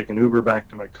somewhere and take an Uber back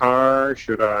to my car?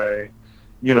 Should I,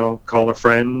 call a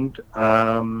friend?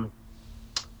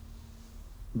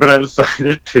 But I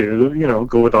decided to,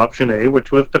 go with option A,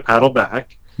 which was to paddle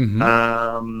back.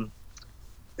 Mm-hmm.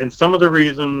 And some of the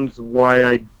reasons why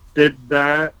I did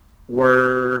that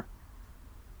were,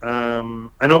 I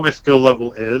know what my skill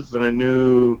level is, and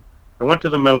I went to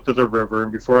the mouth of the river,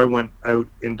 and before I went out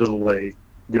into the lake,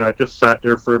 I just sat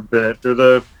there for a bit. There's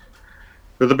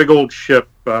a big old ship,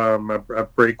 a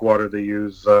breakwater they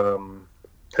use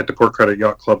at the Port Credit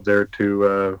Yacht Club there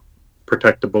to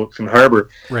protect the boats in harbor.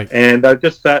 Right. And I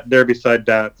just sat there beside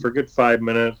that for a good 5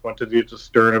 minutes, went to use the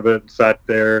stern of it, sat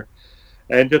there,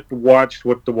 and just watched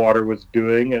what the water was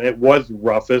doing. And it was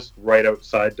roughest right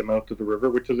outside the mouth of the river,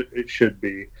 which it should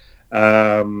be.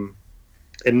 And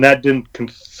that didn't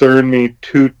concern me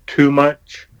too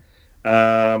much.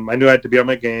 I knew I had to be on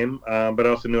my game, but I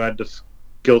also knew I had the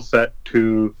skill set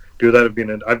to do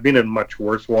that. I've been in much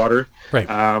worse water. Right.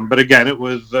 But again, it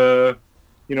was, it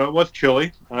was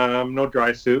chilly. No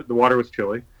dry suit. The water was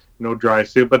chilly. No dry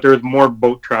suit. But there's more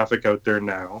boat traffic out there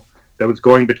now that was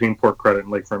going between Port Credit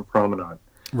and Lakefront Promenade.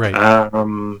 Right.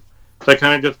 So I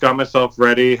kind of just got myself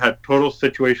ready, had total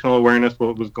situational awareness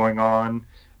what was going on.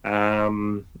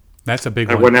 That's a big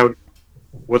I one. went out.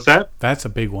 What's that? That's a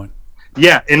big one.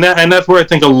 Yeah, and that's where I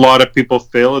think a lot of people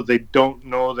fail, is they don't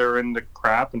know they're in the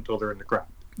crap until they're in the crap.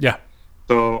 Yeah.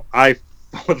 So I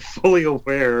was fully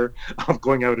aware of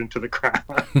going out into the crap.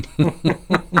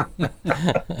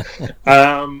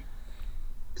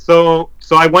 So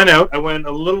I went out. I went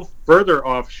a little further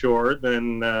offshore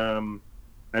than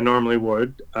I normally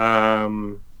would,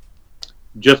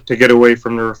 just to get away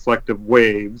from the reflective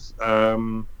waves.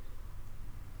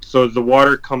 So as the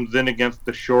water comes in against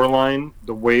the shoreline,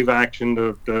 the wave action,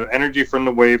 the energy from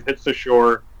the wave hits the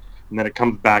shore, and then it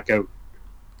comes back out.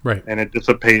 Right. And it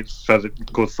dissipates as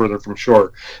it goes further from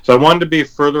shore. So I wanted to be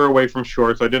further away from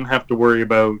shore, so I didn't have to worry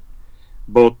about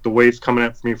both the waves coming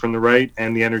at me from the right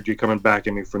and the energy coming back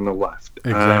at me from the left.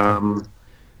 Exactly.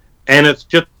 And it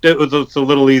was a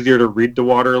little easier to read the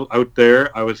water out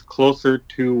there. I was closer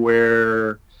to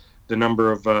where the number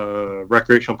of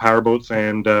recreational powerboats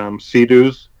and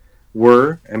Sea-Doos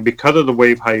were, and because of the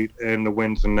wave height and the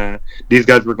winds and that, these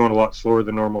guys were going a lot slower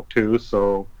than normal too.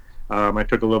 So I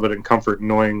took a little bit of comfort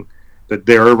knowing that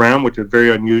they're around, which is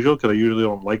very unusual because I usually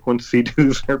don't like when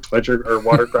Sea-Doos or pleasure or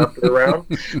watercraft are around.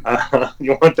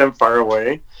 You want them far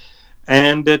away,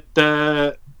 and it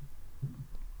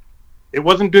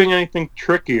wasn't doing anything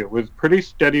tricky. It was pretty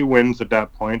steady winds at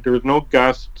that point. There was no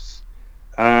gusts,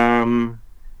 so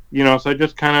I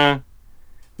just kind of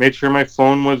made sure my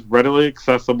phone was readily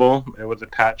accessible. It was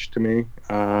attached to me.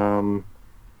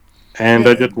 And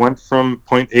I just went from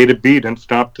point A to B, didn't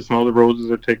stop to smell the roses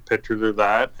or take pictures or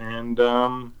that. And,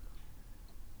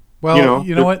 well,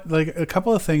 you know what? Like, a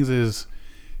couple of things is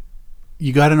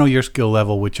you got to know your skill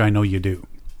level, which I know you do.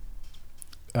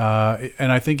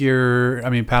 And I think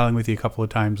paddling with you a couple of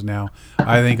times now,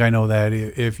 I think I know that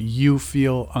if you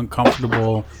feel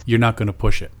uncomfortable, you're not going to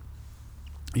push it.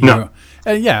 You No.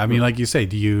 know, yeah, I mean, like you say,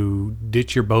 do you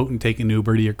ditch your boat and take an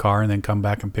Uber to your car and then come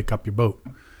back and pick up your boat?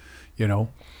 You know,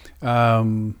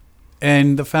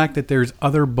 and the fact that there's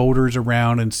other boaters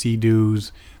around and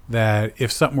sea-doos that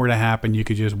if something were to happen, you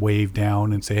could just wave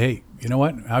down and say, hey, you know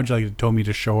what? How'd you like to tow me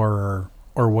to shore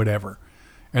or whatever?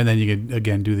 And then you could,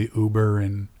 again, do the Uber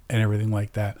and everything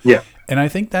like that. Yeah. And I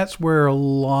think that's where a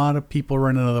lot of people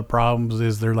run into the problems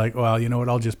is they're like, well, you know what?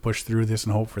 I'll just push through this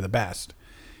and hope for the best.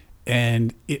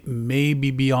 And it may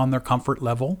be beyond their comfort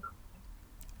level.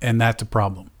 And that's a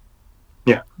problem.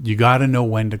 Yeah. You got to know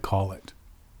when to call it.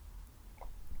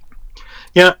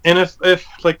 Yeah, and if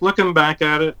like looking back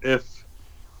at it, if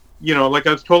you know, like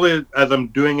I was totally as I'm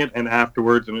doing it and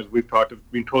afterwards, and as we've talked,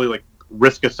 I've been totally like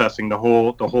risk assessing the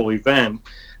whole event,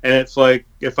 and it's like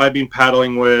if I'd been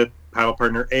paddling with paddle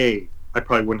partner A, I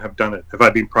probably wouldn't have done it. If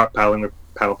I'd been paddling with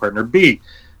paddle partner B,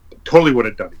 totally would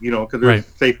have done it. You know, because there's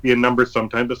safety in numbers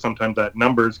sometimes, but sometimes that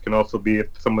numbers can also be if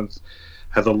someone's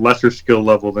has a lesser skill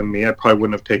level than me, I probably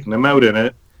wouldn't have taken them out in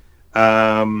it.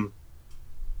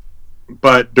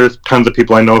 But there's tons of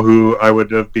people I know who we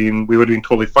would have been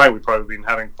totally fine. We'd probably been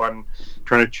having fun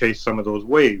trying to chase some of those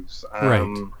waves. Right.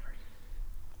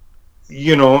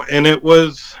 You know, and it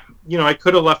was, you know, I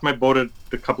could have left my boat at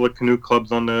a couple of canoe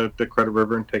clubs on the Credit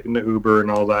River and taken the Uber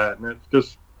and all that. And it's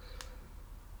just,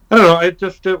 I don't know.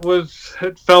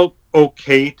 It felt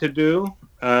okay to do.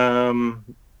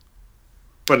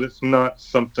 But it's not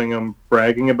something I'm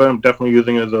bragging about. I'm definitely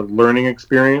using it as a learning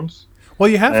experience. Well,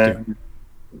 you have to.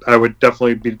 I would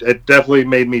it definitely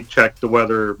made me check the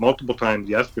weather multiple times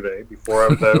yesterday before I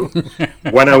was out,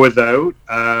 when I was out,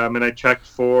 and I checked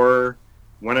for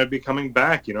when I'd be coming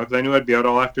back, you know, because I knew I'd be out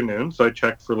all afternoon, so I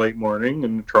checked for late morning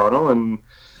in Toronto and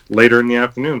later in the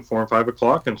afternoon, 4 and 5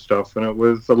 o'clock and stuff, and it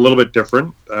was a little bit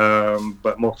different,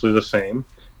 but mostly the same.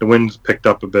 The winds picked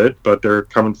up a bit, but they're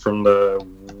coming from the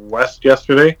west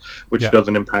yesterday, which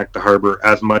doesn't impact the harbor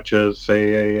as much as,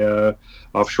 say, a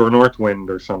offshore north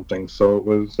wind or something. So it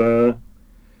was, it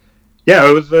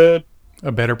was a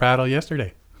better paddle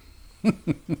yesterday.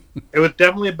 It was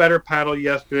definitely a better paddle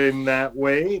yesterday in that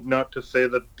way. Not to say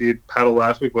that the paddle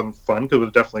last week wasn't fun, because it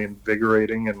was definitely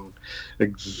invigorating and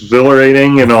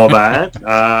exhilarating and all that.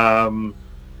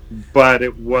 But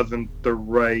it wasn't the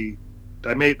right.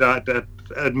 I made that.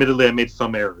 Admittedly, I made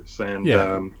some errors,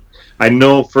 and I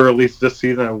know for at least this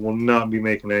season, I will not be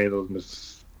making any of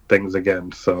those things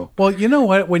again. So, well, you know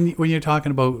what? When you're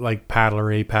talking about like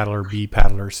paddler A, paddler B,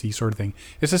 paddler C sort of thing,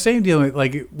 it's the same deal.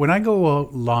 Like when I go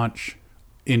launch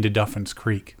into Duffin's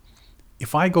Creek,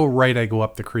 if I go right, I go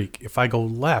up the creek. If I go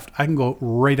left, I can go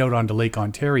right out onto Lake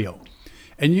Ontario,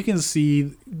 and you can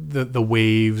see the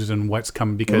waves and what's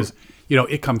coming because you know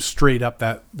it comes straight up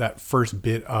that first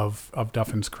bit of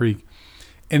Duffin's Creek.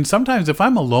 And sometimes if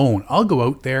I'm alone, I'll go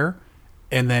out there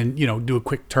and then, you know, do a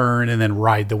quick turn and then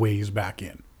ride the waves back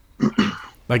in.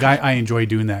 Like I enjoy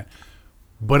doing that.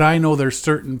 But I know there's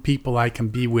certain people I can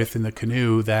be with in the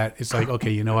canoe that it's like,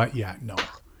 okay, you know what? Yeah, no.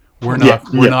 We're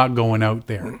not going out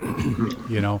there.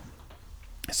 You know.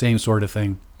 Same sort of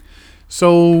thing.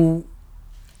 So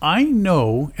I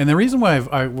know, and the reason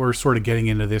why we're sort of getting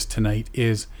into this tonight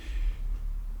is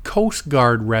Coast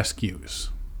Guard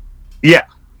rescues. Yeah.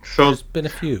 So there's been a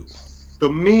few. So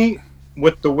me,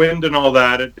 with the wind and all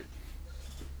that, it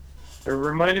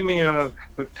reminded me of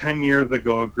 10 years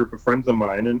ago, a group of friends of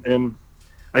mine, and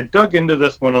I dug into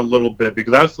this one a little bit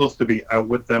because I was supposed to be out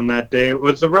with them that day. It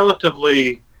was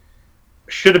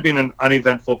should have been an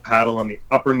uneventful paddle on the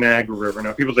upper Niagara River.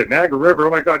 Now, people say, Niagara River, oh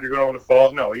my God, you're going over the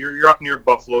falls. No, you're up near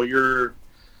Buffalo. You're,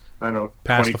 I don't know,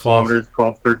 past 20 the falls. kilometers,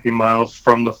 12, 13 miles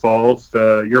from the falls.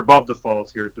 You're above the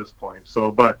falls here at this point.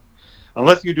 So, but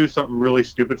unless you do something really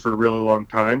stupid for a really long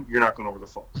time, you're not going over the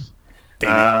falls.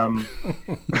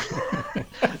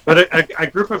 But a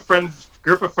group of friends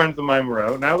of mine were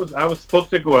out, and I was supposed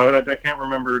to go out. I can't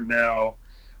remember now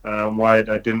why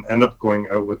I didn't end up going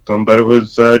out with them, but it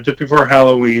was just before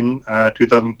Halloween,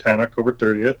 2010, October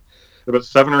 30th. About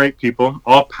 7 or 8 people,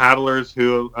 all paddlers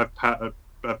who I've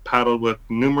paddled with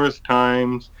numerous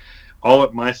times, all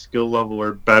at my skill level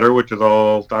or better, which is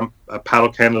I'm a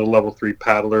Paddle Canada level 3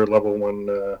 paddler, level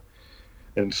 1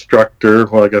 instructor.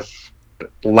 Well, I guess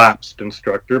lapsed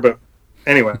instructor, but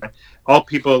anyway, all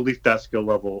people at least that skill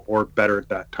level or better at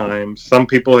that time. Some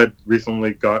people had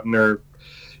recently gotten their,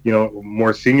 you know,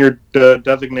 more senior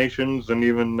designations, and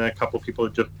even a couple people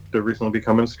had just recently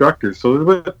become instructors. So there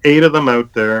were 8 of them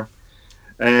out there.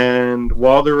 And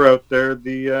while they were out there,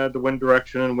 the wind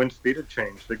direction and wind speed had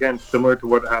changed. Again, similar to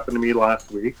what happened to me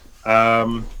last week.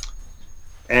 And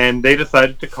they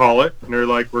decided to call it. And they're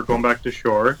like, we're going back to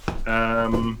shore.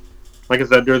 I'm like I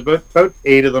said, there's about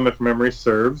 8 of them if memory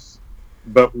serves.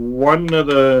 But one of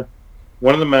the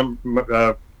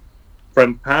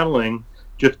friends paddling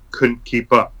just couldn't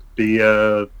keep up.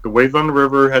 The waves on the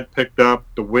river had picked up,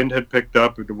 the wind had picked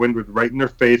up, the wind was right in their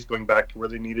face going back to where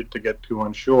they needed to get to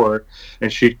on shore,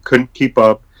 and she couldn't keep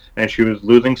up, and she was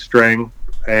losing strength,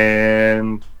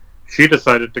 and she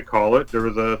decided to call it. There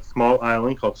was a small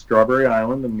island called Strawberry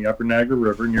Island in the upper Niagara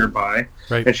River nearby,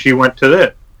 Right. and she went to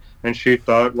it. And she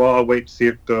thought, well, I'll wait to see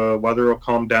if the weather will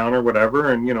calm down or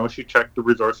whatever. And, she checked the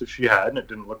resources she had, and it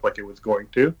didn't look like it was going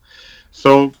to.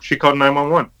 So she called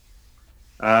 911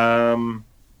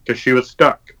 because she was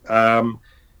stuck.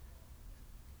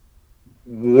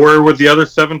 Where were the other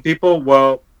 7 people?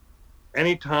 Well,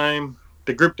 anytime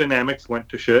the group dynamics went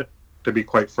to shit, to be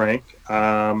quite frank,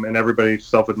 and everybody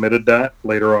self-admitted that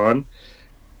later on.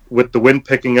 With the wind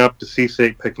picking up, the sea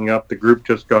state picking up, the group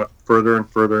just got further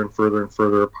and further and further and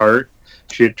further apart.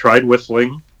 She had tried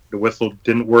whistling. The whistle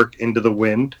didn't work into the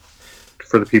wind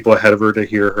for the people ahead of her to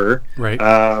hear her.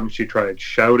 Right. She tried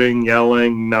shouting,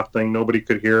 yelling, nothing. Nobody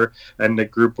could hear. And the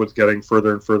group was getting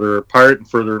further and further apart and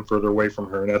further away from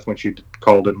her. And that's when she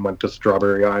called and went to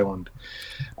Strawberry Island.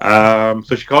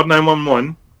 So she called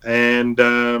 911.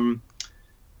 And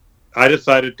I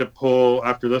decided to pull,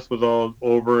 after this was all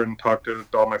over and talked to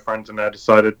all my friends, and I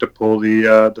decided to pull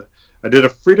I did a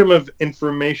Freedom of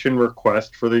Information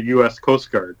request for the U.S.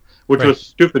 Coast Guard, which Right. was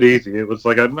stupid easy. It was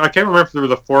like, I can't remember if there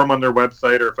was a form on their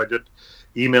website or if I just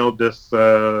emailed this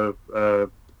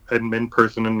admin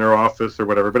person in their office or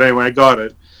whatever. But anyway, I got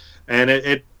it. And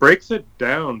it breaks it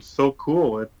down so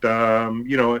cool. At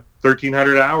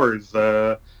 1300 hours,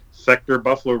 Sector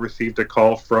Buffalo received a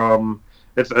call from...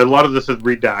 a lot of this is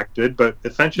redacted, but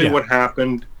essentially what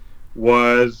happened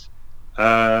was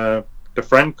the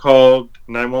friend called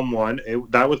 911.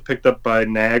 That was picked up by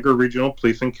Niagara Regional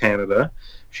Police in Canada.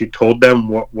 She told them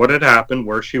what had happened,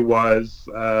 where she was.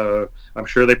 I'm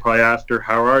sure they probably asked her,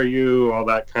 how are you, all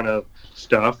that kind of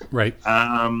stuff. Right.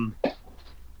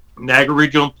 Niagara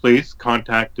Regional Police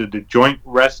contacted the Joint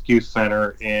Rescue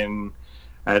Center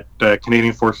at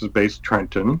Canadian Forces Base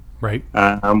Trenton. Right.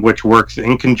 Which works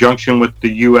in conjunction with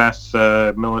the U.S.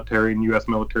 Military and U.S.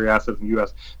 military assets and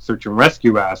U.S. search and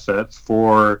rescue assets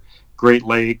for Great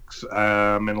Lakes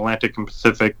and Atlantic and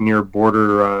Pacific near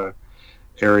border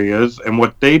areas. And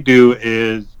what they do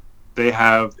is they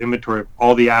have inventory of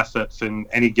all the assets in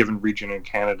any given region in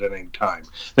Canada at any time.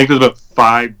 I think there's about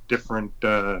 5 different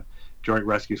joint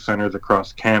rescue centers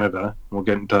across Canada. We'll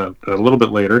get into that a little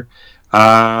bit later.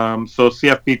 So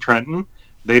CFB Trenton,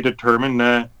 they determined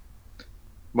that,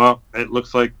 well, it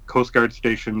looks like Coast Guard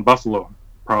Station Buffalo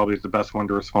probably is the best one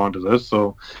to respond to this.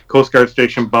 So Coast Guard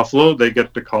Station Buffalo, they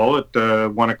get the call at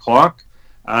 1 o'clock,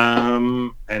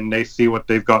 and they see what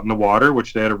they've got in the water,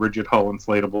 which they had a rigid hull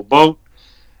inflatable boat,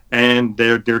 and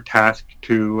they're tasked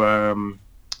to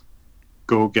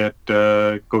go get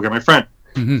my friend.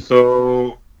 Mm-hmm.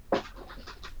 So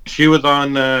she was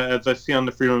on, as I see on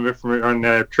the Freedom of Information,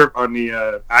 on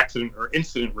the accident or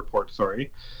incident report.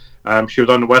 Sorry. She was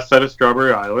on the west side of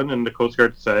Strawberry Island, and the Coast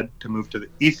Guard said to move to the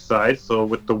east side, so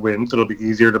with the winds, it'll be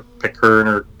easier to pick her and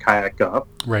her kayak up.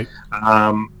 Right.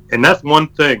 And that's one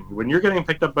thing. When you're getting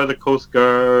picked up by the Coast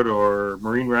Guard or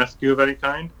Marine Rescue of any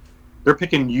kind, they're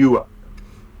picking you up,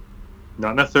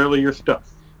 not necessarily your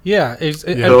stuff. Yeah,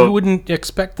 you wouldn't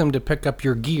expect them to pick up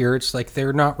your gear. It's like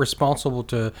they're not responsible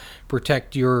to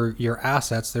protect your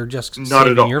assets. They're just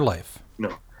saving your life.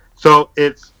 No. So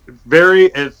it's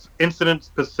incident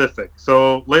specific.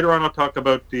 So later on, I'll talk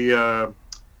about the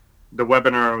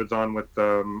webinar I was on with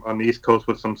on the East Coast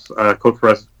with some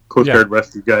Coast Guard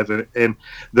rescue guys, and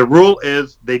the rule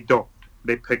is they don't.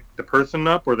 They pick the person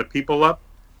up or the people up,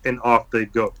 and off they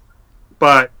go.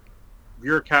 But if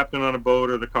you're a captain on a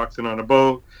boat or the coxswain on a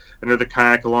boat, and there's a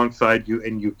kayak alongside you,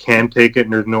 and you can take it,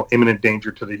 and there's no imminent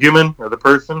danger to the human or the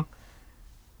person,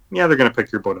 yeah, they're going to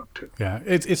pick your boat up too. Yeah,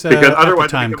 it's because otherwise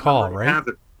at the time call, right?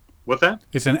 Hazard. What's that?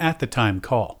 It's an at the time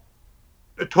call.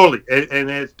 Totally, and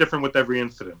it's different with every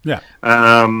incident. Yeah.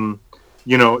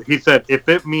 He said if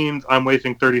it means I'm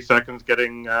wasting 30 seconds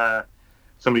getting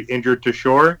somebody injured to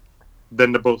shore,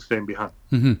 then the boat's staying behind.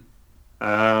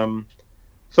 Mm-hmm.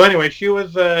 So anyway, she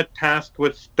was tasked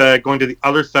with going to the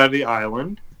other side of the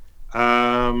island.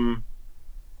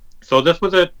 So this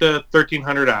was at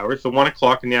 1300 hours, so 1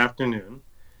 o'clock in the afternoon.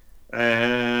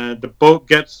 And the boat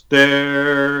gets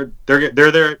there. They're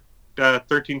there at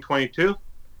 1322,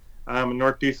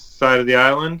 northeast side of the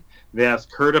island. They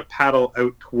ask her to paddle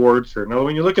out towards her. Now,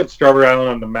 when you look at Strawberry Island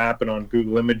on the map and on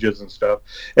Google Images and stuff,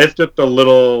 it's just a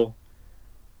little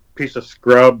piece of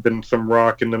scrub and some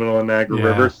rock in the middle of Niagara Yeah.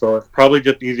 River, so it's probably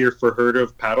just easier for her to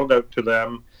have paddled out to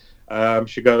them.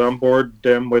 She got on board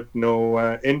them with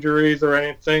no injuries or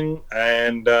anything,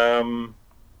 and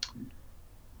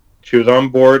she was on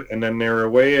board, and then they were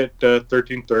away at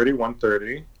 13:30,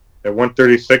 1:30. At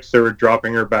 1:36, they were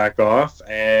dropping her back off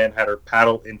and had her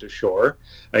paddle into shore.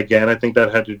 Again, I think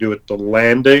that had to do with the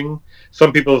landing.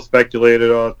 Some people have speculated,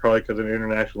 oh, it's probably because of an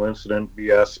international incident,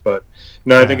 BS, but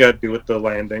no, I think it had to do with the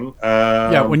landing.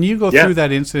 Yeah, when you go through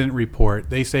that incident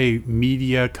report, they say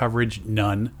media coverage,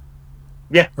 none.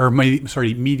 Yeah. Or,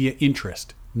 media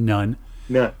interest, none.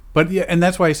 Yeah. But yeah, and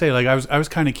that's why I say, like, I was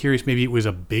kind of curious. Maybe it was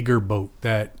a bigger boat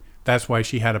that's why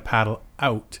she had to paddle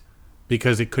out,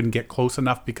 because it couldn't get close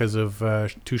enough because of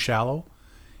too shallow.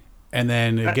 And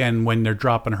then again, when they're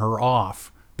dropping her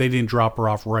off, they didn't drop her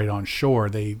off right on shore.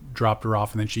 They dropped her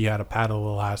off, and then she had to paddle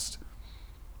the last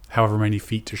however many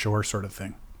feet to shore, sort of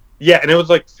thing. Yeah, and it was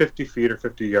like 50 feet or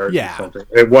 50 yards Yeah. or something.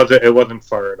 It wasn't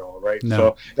far at all, right? No.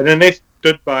 So, and then they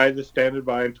stood by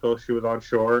until she was on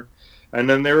shore, and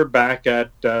then they were back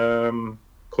at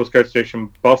Coast Guard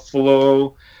Station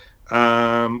Buffalo,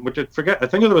 which I forget. I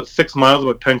think it was about 6 miles,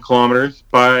 about 10 kilometers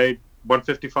by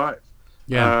 1:55.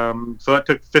 Yeah. So that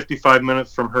took 55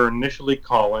 minutes from her initially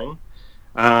calling.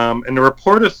 And the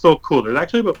report is so cool. There's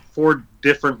actually about 4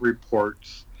 different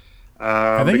reports.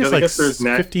 I think it's like there's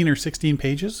 15 or 16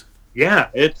 pages. Yeah,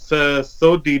 it's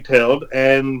so detailed,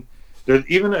 and there's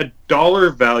even a dollar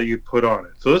value put on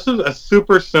it. So this is a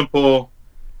super simple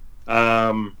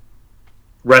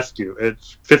rescue.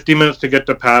 It's 50 minutes to get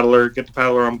the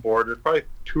paddler on board. There's probably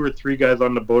 2 or 3 guys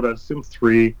on the boat. I assume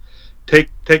 3.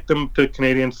 Take them to the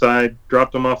Canadian side,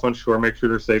 drop them off on shore, make sure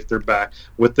they're safe, they're back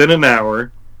within an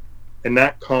hour, and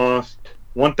that cost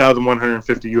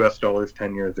 $1,150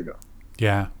 10 years ago.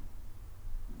 Yeah.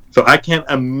 So I can't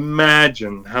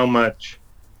imagine how much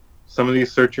some of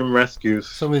these search and rescues,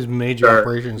 Some of these major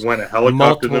operations, when a helicopter's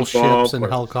multiple involved, ships and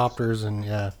helicopters, and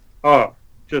yeah. oh,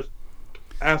 just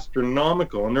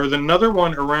astronomical. And there was another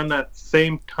one around that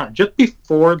same time, just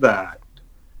before that,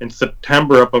 in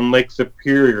September, up on Lake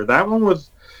Superior. That one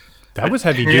was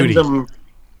heavy duty.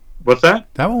 What's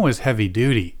that? That one was heavy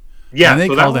duty. Yeah, and they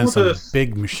so called that in one some was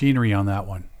big machinery on that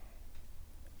one.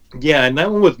 Yeah, and that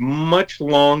one was much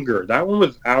longer. That one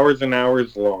was hours and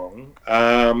hours long.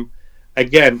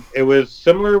 Again, it was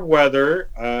similar weather.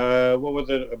 What was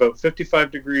it? About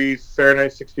 55 degrees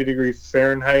Fahrenheit, 60 degrees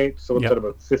Fahrenheit. So it's at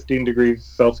about 15 degrees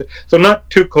Celsius. So not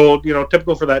too cold,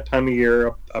 typical for that time of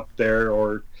year up there,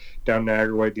 or down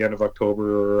Niagara Way at the end of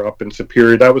October, or up in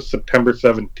Superior. That was September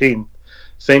 17th,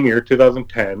 same year,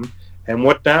 2010. And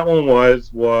what that one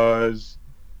was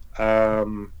a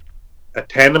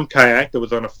tandem kayak that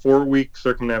was on a 4-week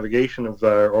circumnavigation of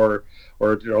or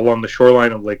along the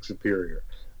shoreline of Lake Superior.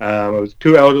 It was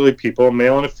 2 elderly people, a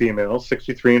male and a female,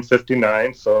 63 and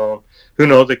 59. So who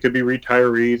knows? It could be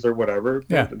retirees or whatever.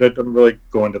 Yeah. That doesn't really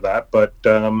go into that. But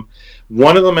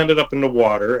one of them ended up in the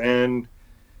water. And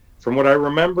from what I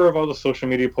remember of all the social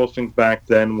media postings back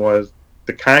then, was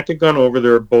the kayak had gone over. They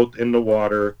were both in the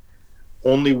water.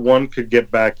 Only one could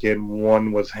get back in.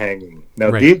 One was hanging.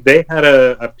 Now, they had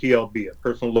a PLB, a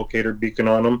personal locator beacon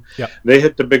on them. Yep. They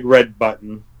hit the big red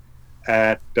button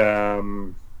at, I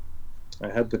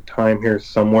had the time here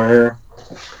somewhere,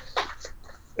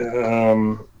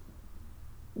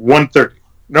 1:30.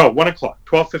 No, 1 o'clock,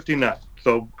 12:59.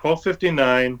 So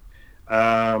 12:59,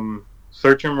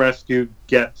 search and rescue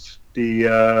gets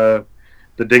the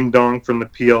ding-dong from the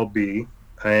PLB,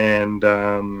 and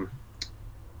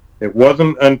it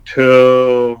wasn't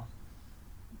until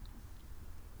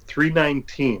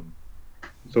 3:19,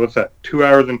 so what's that, 2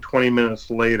 hours and 20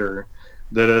 minutes later,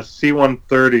 that a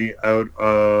C-130 out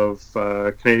of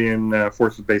Canadian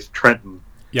Forces Base Trenton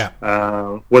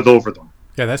was over them.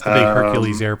 Yeah, that's the big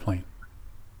Hercules airplane.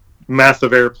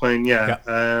 Massive airplane, yeah.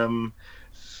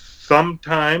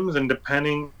 Sometimes, and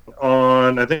depending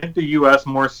on, I think the U.S.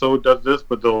 more so does this,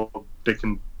 but they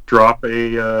can drop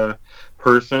a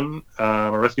person,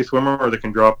 a rescue swimmer, or they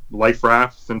can drop life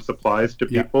rafts and supplies to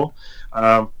people.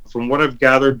 From what I've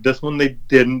gathered, this one they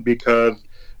didn't, because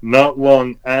not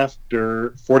long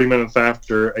after, 40 minutes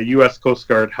after, a U.S. Coast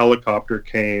Guard helicopter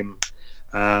came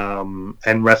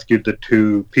and rescued the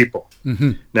 2 people.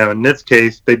 Mm-hmm. Now, in this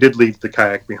case, they did leave the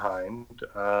kayak behind.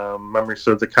 Memory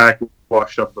serves, the kayak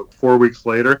washed up about 4 weeks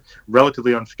later,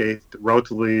 relatively unscathed,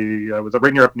 was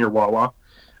up near Wawa,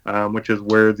 which is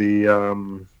where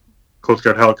the Coast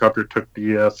Guard helicopter took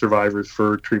the survivors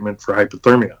for treatment for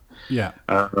hypothermia. Yeah.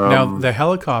 Now, the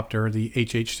helicopter, the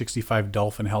HH-65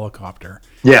 Dolphin helicopter,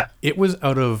 it was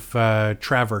out of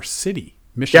Traverse City,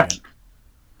 Michigan.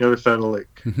 The other side of the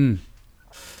lake. Mm-hmm.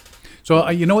 So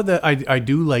you know what I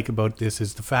do like about this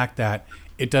is the fact that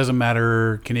it doesn't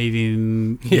matter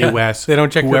Canadian, U.S. They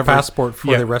don't check your passport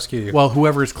before they rescue you. Well,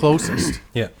 whoever is closest.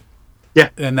 Yeah. Yeah.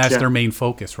 And that's their main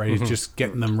focus, right? It's just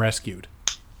getting them rescued.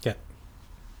 Yeah.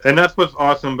 And that's what's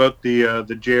awesome about the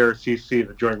JRCC,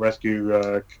 the Joint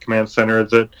Rescue Command Center,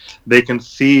 is that they can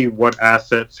see what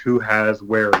assets, who has,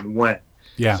 where, and when.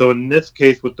 Yeah. So in this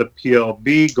case, with the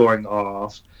PLB going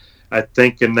off, I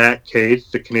think in that case,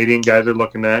 the Canadian guys are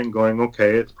looking at it and going,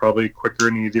 okay, it's probably quicker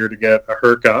and easier to get a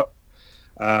Herc up.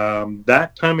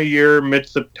 That time of year,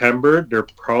 mid-September, they're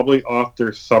probably off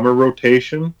their summer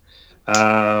rotation.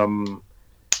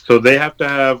 So they have to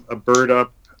have a bird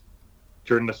up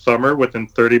during the summer within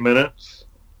 30 minutes.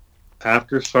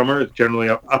 After summer, it's generally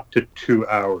up to 2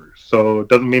 hours. So it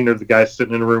doesn't mean there's a guy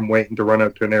sitting in a room waiting to run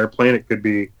out to an airplane. It could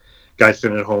be a guy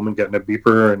sitting at home and getting a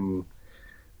beeper and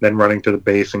then running to the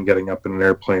base and getting up in an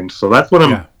airplane. So that's what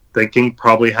I'm thinking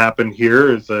probably happened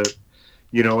here is that,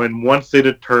 and once they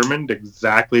determined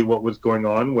exactly what was going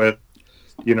on with,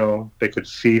 they could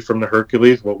see from the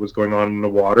Hercules what was going on in the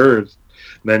water.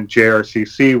 Then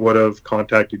JRCC would have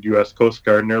contacted U.S. Coast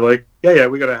Guard, and they're like, yeah,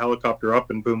 we got a helicopter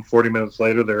up, and boom, 40 minutes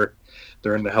later,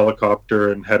 they're in the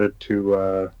helicopter and headed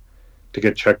to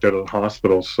get checked out of the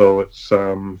hospital. So it's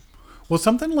well,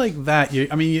 something like that.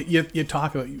 You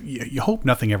talk about. You hope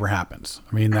nothing ever happens.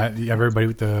 I mean, that you have everybody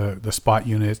with the spot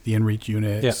units, the inReach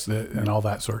units, and all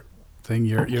that sort of thing.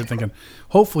 You're thinking,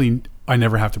 hopefully, I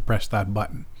never have to press that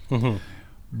button. Mm-hmm.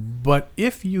 But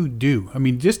if you do, I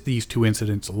mean, just these two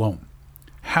incidents alone,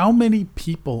 how many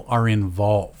people are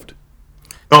involved?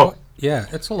 Oh, yeah,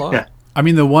 it's a lot. Yeah. I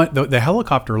mean, the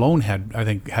helicopter alone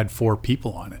had 4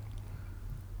 people on it.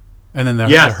 And then the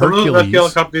Hercules. Rescue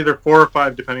helicopter, either 4 or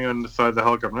 5, depending on the size of the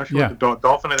helicopter. I'm not sure. What the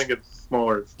Dolphin, I think it's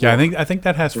smaller. Yeah, I think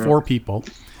that has 4 people.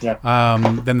 Yeah.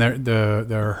 Then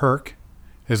the Herc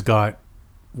has got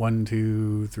 1,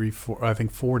 2, 3, 4. I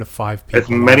think 4 to 5 people. As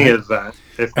many as that.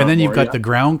 And then you've got the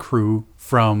ground crew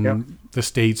from the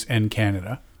States and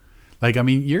Canada. Like, I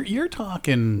mean, you're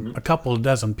talking a couple of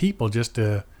dozen people just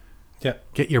to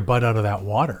get your butt out of that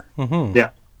water. Mm-hmm. Yeah.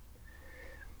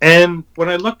 And when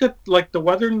I looked at the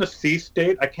weather in the sea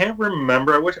state, I can't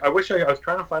remember. I wish I was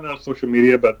trying to find it on social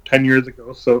media about 10 years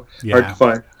ago, so hard to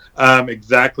find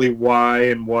exactly why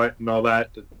and what and all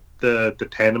that. The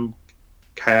tandem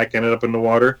kayak ended up in the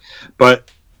water,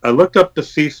 but I looked up the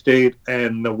sea state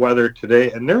and the weather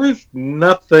today, and there is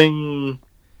nothing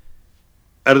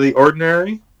out of the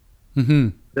ordinary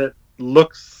that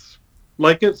looks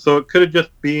like it. So it could have just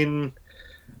been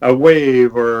a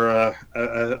wave or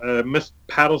a missed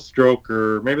paddle stroke,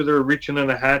 or maybe they were reaching in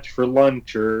a hatch for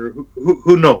lunch, or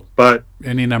who knows? But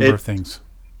any number of things.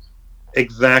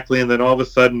 Exactly, and then all of a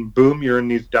sudden, boom! You're in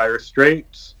these dire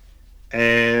straits,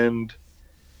 and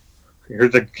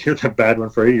here's a bad one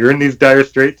for you. You're in these dire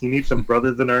straits. You need some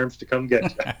brothers in arms to come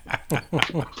get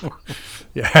you.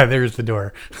 Yeah, there's the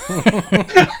door.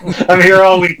 I'm here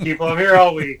all week, people. I'm here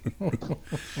all week.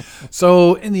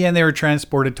 So in the end, they were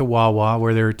transported to Wawa,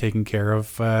 where they were taken care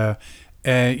of.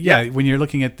 When you're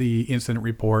looking at the incident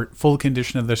report, full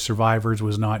condition of the survivors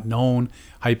was not known.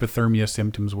 Hypothermia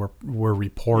symptoms were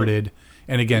reported.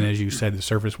 And again, as you said, the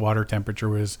surface water temperature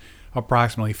was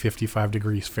approximately 55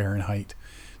 degrees Fahrenheit.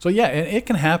 So yeah, it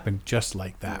can happen just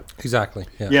like that. Exactly.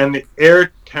 Yeah, and the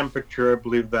air temperature, I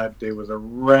believe that day was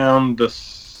around the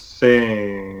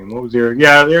same. What was the air?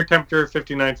 Yeah, the air temperature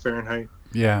 59 Fahrenheit.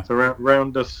 Yeah. So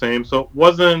around the same. So it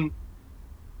wasn't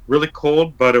really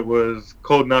cold, but it was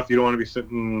cold enough you don't want to be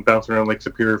sitting bouncing around Lake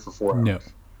Superior for 4 hours. No,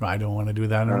 I don't want to do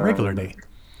that on a regular day.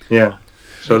 Yeah.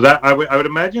 So that I would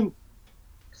imagine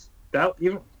that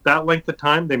even that length of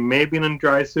time they may have been in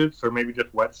dry suits or maybe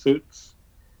just wetsuits,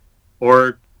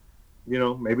 or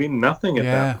maybe nothing at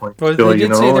that point. Well, still, they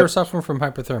did say they were suffering from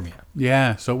hypothermia.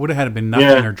 Yeah, so it would have had to been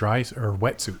nothing or dry or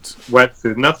wetsuits.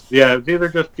 Wetsuits, nothing. Yeah, it's either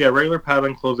just regular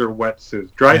paddling clothes or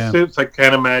wetsuits. Dry suits, I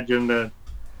can't imagine that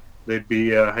they'd be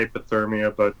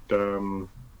hypothermia, but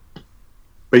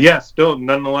yeah, still,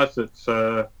 nonetheless, it's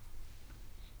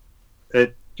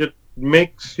it just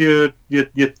makes you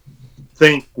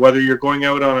think whether you're going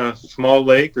out on a small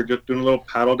lake or just doing a little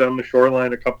paddle down the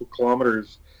shoreline a couple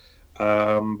kilometers.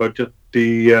 But just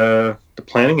the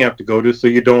planning you have to go to so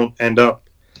you don't end up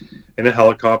in a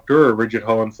helicopter or a rigid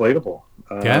hull inflatable.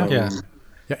 Yeah,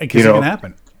 because it can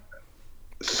happen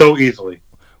so easily.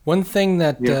 One thing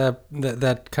that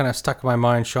that kind of stuck in my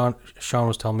mind, Sean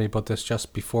was telling me about this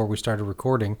just before we started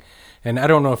recording, and I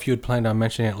don't know if you had planned on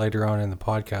mentioning it later on in the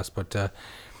podcast, but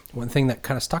One thing that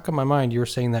kind of stuck in my mind, you were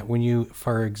saying that when you,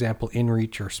 for example,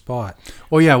 inReach or Spot.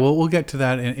 Oh yeah, we'll get to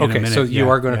that in a minute. Okay, so you Yeah,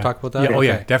 are going to yeah. talk about that? Yeah, oh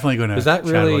yeah, Okay. definitely going to Is that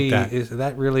chat really about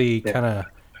that. kind of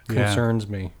concerns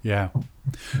me? Yeah.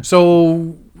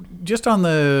 So just on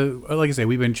the, like I say,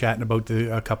 we've been chatting about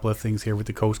a couple of things here with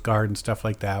the Coast Guard and stuff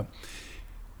like that.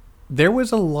 There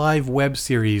was a live web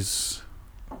series.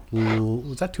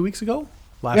 Was that 2 weeks ago?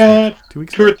 Yeah, week? 2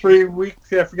 weeks 2 ago? or 3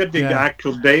 weeks. Yeah, I forget the Yeah.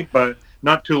 actual date, but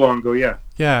not too long ago. Yeah.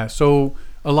 Yeah. So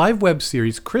a live web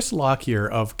series. Chris Lockyer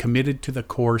of Committed to the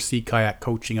Core Sea Kayak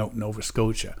Coaching out in Nova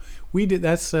Scotia. We did.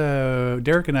 That's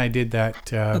Derek and I did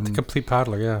that. At the Complete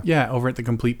Paddler, yeah. Yeah, over at the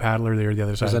Complete Paddler there, the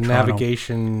other side There's a of Toronto.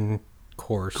 navigation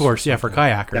course. Course, yeah, for something.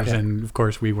 kayakers, Yeah. and of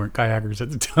course we weren't kayakers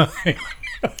at the time.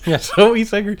 Yeah. So we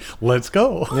figured, let's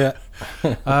go. Yeah.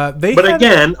 They But had-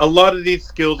 again, a lot of these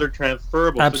skills are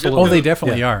transferable. So just Absolutely. oh, they because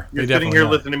definitely Yeah. are. You're They sitting definitely here are.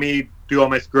 listening to me do all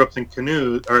my screw ups in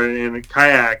canoes or in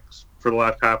kayaks for the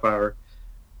last half hour.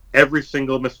 Every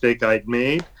single mistake I'd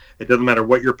made, it doesn't matter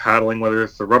what you're paddling, whether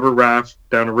it's a rubber raft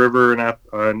down a river in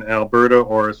Alberta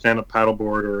or a stand-up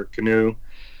paddleboard or a canoe.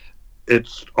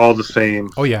 It's all the same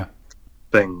Oh yeah.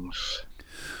 things.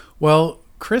 Well,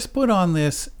 Chris put on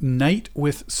this Night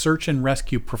with Search and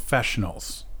Rescue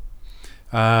Professionals.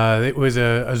 It was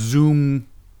a Zoom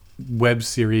web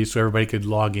series, so everybody could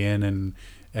log in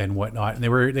and whatnot. And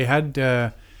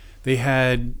they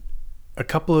had a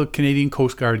couple of Canadian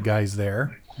Coast Guard guys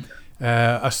there,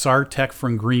 a SAR tech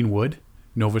from Greenwood,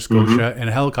 Nova Scotia, and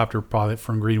a helicopter pilot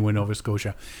from Greenwood, Nova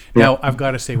Scotia. Now, I've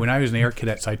got to say, when I was in Air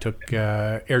Cadets, I took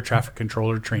air traffic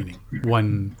controller training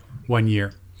one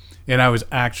year. And I was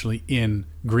actually in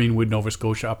Greenwood, Nova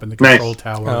Scotia, up in the Nice. control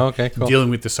tower, Oh, okay, cool. dealing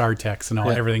with the SAR techs and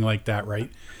all Yeah. everything like that, right?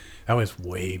 That was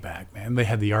way back, man. They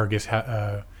had the Argus.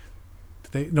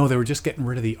 They were just getting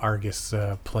rid of the Argus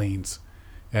planes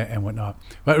and whatnot.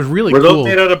 But it was really Were cool. those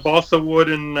made out of balsa wood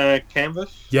and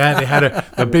canvas? Yeah, they had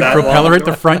a big That propeller long at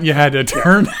the ago? front. You had to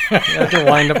turn. You have to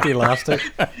wind up the elastic.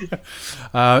 So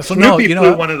no, Snoopy you know flew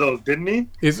what? one of those, didn't he?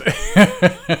 It's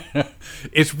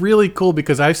it's really cool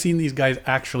because I've seen these guys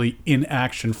actually in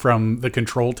action from the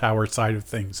control tower side of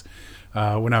things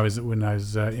when I was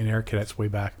in Air Cadets way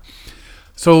back.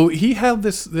 So he had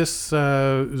this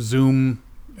Zoom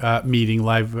meeting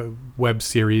live web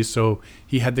series. So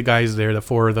he had the guys there, the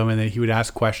four of them, and then he would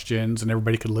ask questions, and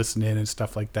everybody could listen in and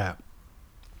stuff like that.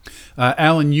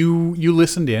 Alan, you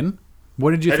listened in.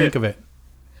 What did you I think did. of it?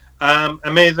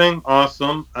 Amazing,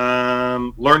 awesome.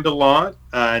 Learned a lot.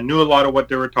 Knew a lot of what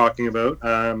they were talking about.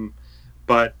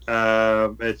 But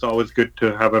it's always good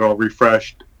to have it all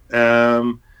refreshed.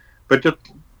 But just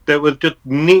that was just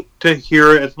neat to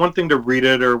hear it. It's one thing to read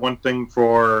it, or one thing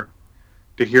to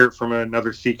hear it from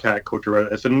another CCAT coach. Or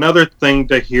it's another thing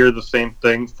to hear the same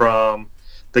thing from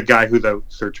the guy who's out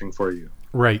searching for you,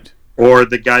 Right, or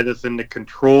the guy that's in the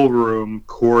control room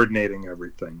coordinating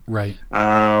everything. right.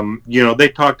 They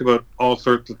talked about all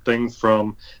sorts of things,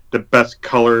 from the best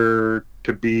color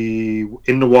to be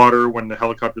in the water when the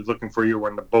helicopter's looking for you,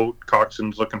 when the boat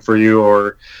coxswain's looking for you,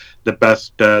 or the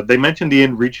best. They mentioned the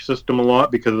InReach system a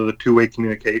lot because of the two-way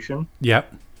communication.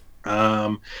 Yep.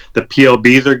 The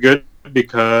PLBs are good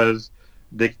because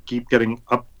they keep getting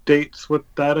updates with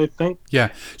that, I think. Yeah.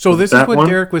 So this is That what one?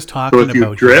 Derek was So talking if you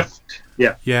about. here. drift,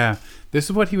 yeah. Yeah, this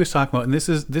is what he was talking about, and this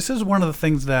is one of the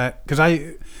things that, because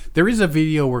there is a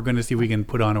video we're going to see if we can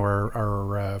put on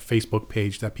our Facebook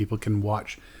page that people can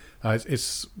watch.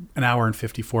 It's an hour and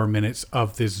 54 minutes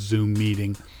of this Zoom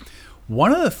meeting.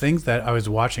 One of the things that I was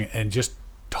watching and just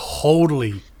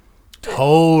totally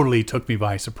took me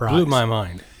by surprise. Blew my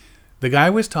mind. The guy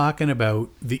was talking about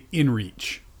the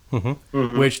InReach,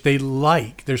 which they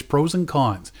like. There's pros and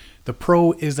cons. The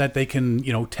pro is that they can,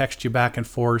 text you back and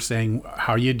forth saying,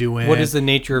 how are you doing? What is the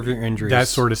nature of your injuries? That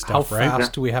sort of stuff, How right?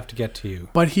 fast do we have to get to you?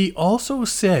 But he also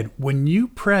said when you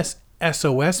press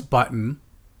SOS button,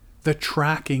 the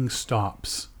tracking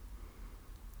stops.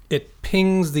 It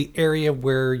pings the area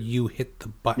where you hit the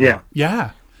button. Yeah.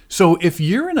 Yeah. So if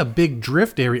you're in a big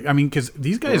drift area, I mean, because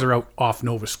these guys are out off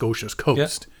Nova Scotia's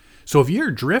coast. So if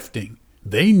you're drifting,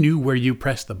 they knew where you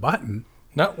pressed the button,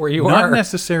 Not where you not are.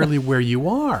 necessarily where you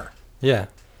are. Yeah.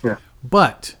 Yeah.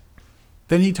 But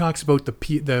then he talks about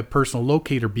the personal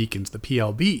locator beacons, the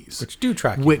PLBs. Which do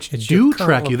track you. Which It's your do current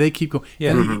track lo- you. They keep going.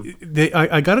 Yeah.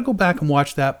 I got to go back and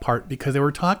watch that part because they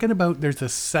were talking about there's a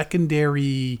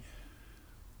secondary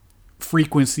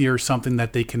frequency or something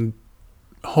that they can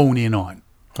hone in on.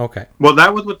 Okay. Well,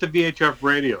 that was with the VHF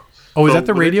radios. Oh, is So that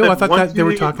the when they radio? said I thought once that they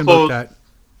were you get talking close- about that.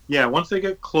 Yeah, once they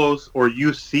get close or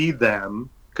you see them,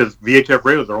 because VHF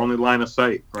radios are only line of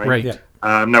sight, right? Right.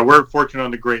 Yeah. Now, we're fortunate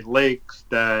on the Great Lakes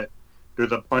that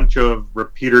there's a bunch of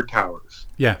repeater towers.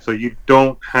 Yeah. So you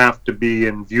don't have to be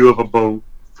in view of a boat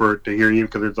for it to hear you,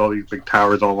 because there's all these big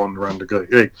towers all around the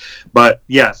lake. But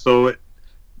yeah, so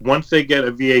once they get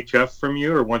a VHF from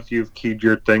you, or once you've keyed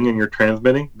your thing and you're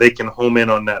transmitting, they can home in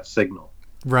on that signal.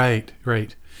 Right.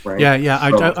 Right? Yeah.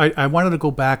 So, I wanted to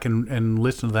go back and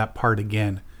listen to that part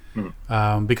again.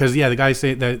 Because the guy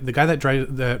say that the guy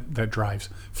that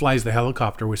flies the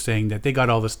helicopter was saying that they got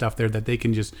all the stuff there that they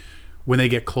can just, when they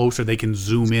get closer, they can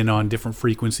zoom in on different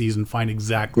frequencies and find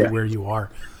exactly where you are.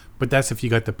 But that's if you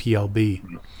got the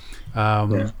PLB.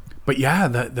 But yeah,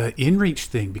 the inReach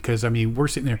thing, because I mean, we're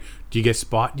sitting there. Do you get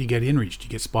spot? Do you get inReach? Do you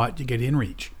get spot? Do you get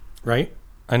inReach? Right.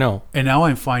 I know. And now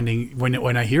I'm finding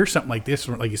when I hear something like this,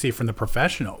 like you say, from the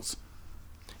professionals,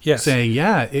 Yes. saying,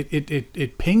 yeah,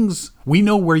 it pings. We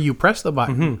know where you press the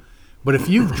button, but if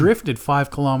you've drifted 5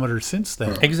 kilometers since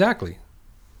then, Exactly.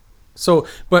 So,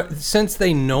 but since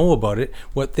they know about it,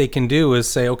 what they can do is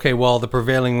say, okay, well, the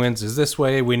prevailing winds is this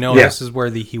way. We know this is where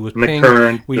he was pinged.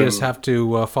 current We just have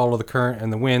to follow the current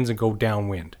and the winds and go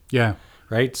downwind. yeah,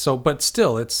 Right. So, but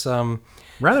still, it's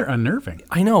rather unnerving.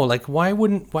 I know. Like, why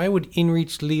would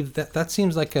InReach leave that? That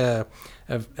seems like a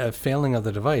failing of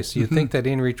the device. You'd think that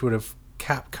InReach would have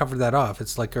covered that off.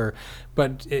 It's like,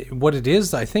 what it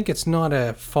is, I think it's not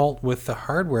a fault with the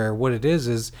hardware. What it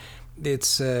is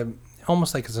it's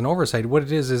almost like it's an oversight. What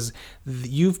it is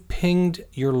you've pinged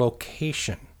your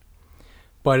location,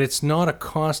 but it's not a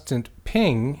constant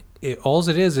ping. All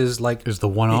it is like Is the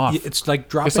one off? It's like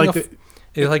dropping. It's like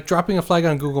it's like dropping a flag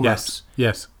on Google Maps.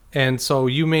 Yes. And so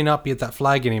you may not be at that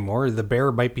flag anymore. The bear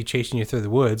might be chasing you through the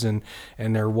woods and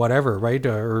or whatever, right?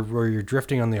 Or you're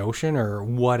drifting on the ocean or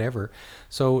whatever.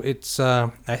 So it's I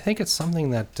think it's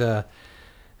something that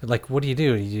like, what do you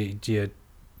do? Do you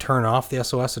turn off the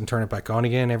SOS and turn it back on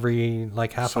again every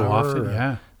like half So hour? often,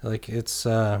 yeah. Like it's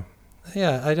I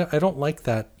don't like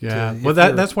that. Yeah. Well,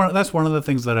 that's one of the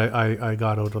things that I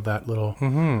got out of that little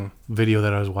video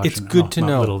that I was watching. It's good to not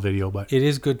know. Little video, but It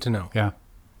is good to know. yeah.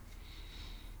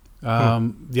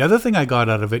 The other thing I got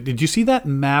out of it, did you see that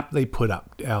map they put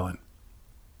up, Alan?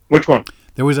 which one?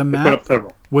 There was a Put map up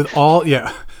several. with all,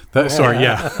 sorry,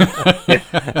 yeah.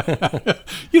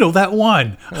 You know, that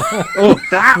one. Oh,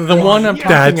 that The one I'm talking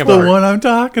That's about. the one I'm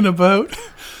talking about.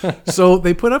 So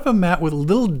they put up a map with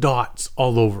little dots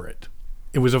all over it.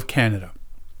 It was of Canada.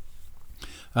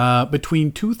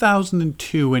 Between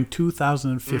 2002 and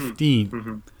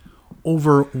 2015,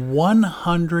 over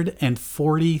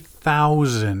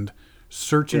 140,000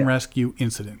 search and rescue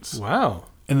incidents. Wow.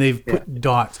 And they've put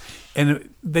dots. And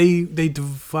they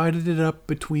divided it up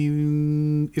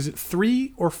between, is it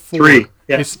 3 or 4? 3.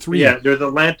 Yeah. It's 3. Yeah, there's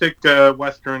Atlantic,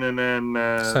 Western, and then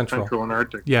Central and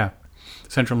Arctic. Yeah,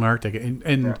 Central and Arctic,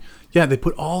 and they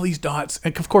put all these dots,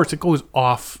 and of course it goes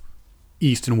off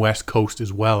east and west coast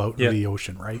as well out in the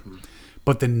ocean, right?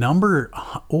 But the number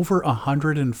over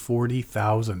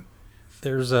 140,000.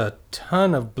 There's a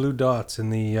ton of blue dots in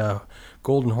the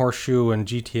Golden Horseshoe and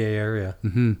GTA area.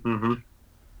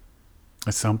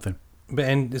 That's something.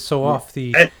 And so off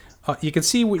the, you can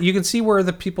see where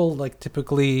the people like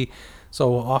typically.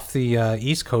 So off the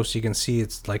East Coast, you can see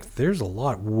it's like there's a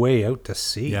lot way out to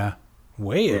sea. Yeah,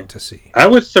 way out to sea. I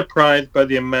was surprised by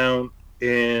the amount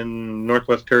in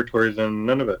Northwest Territories and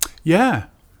Nunavut. Yeah.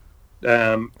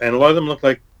 And a lot of them look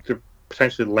like they're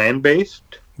potentially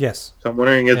land-based. Yes. So I'm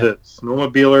wondering, is it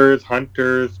snowmobilers,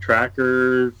 hunters,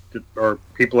 trackers, or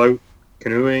people out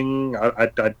canoeing? I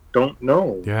don't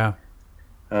know. Yeah.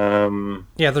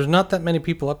 Yeah, there's not that many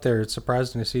people up there. It's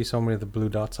surprising to see so many of the blue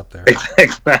dots up there.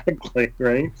 Exactly,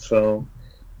 right? So,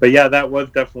 but yeah, that was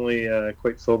definitely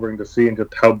quite sobering to see, and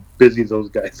just how busy those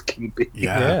guys can be.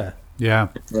 Yeah. Yeah.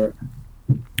 And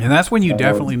that's when you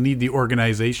definitely need the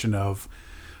organization of,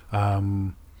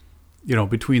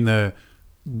 between the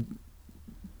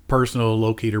personal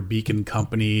locator beacon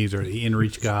companies or the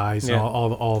InReach guys, and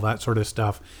all that sort of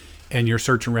stuff, and your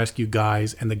search and rescue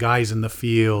guys and the guys in the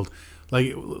field.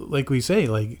 Like we say,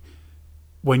 like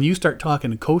when you start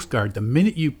talking to Coast Guard, the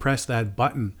minute you press that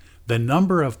button, the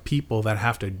number of people that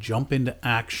have to jump into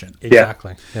action.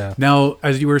 Exactly. Yeah. Now,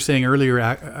 as you were saying earlier,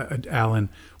 Alan,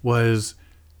 was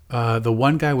the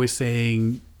one guy was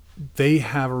saying they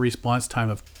have a response time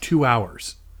of 2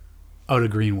 hours out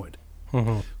of Greenwood.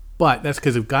 But that's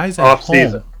because if guys at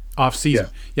home, off season,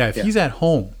 if he's at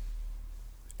home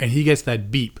and he gets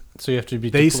that beep, so you have to be.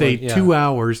 They say 2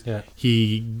 hours. Yeah.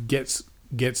 He gets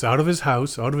out of his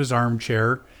house, out of his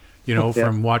armchair,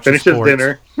 from watching Finishes sports.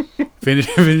 dinner.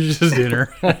 Finishes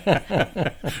dinner.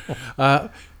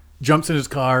 Jumps in his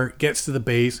car, gets to the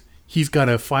base. He's got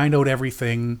to find out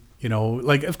everything, You know,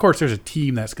 like, of course, there's a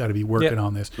team that's got to be working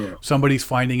on this. Yeah. Somebody's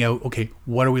finding out, okay,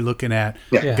 what are we looking at?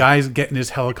 Yeah. Guys getting his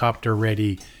helicopter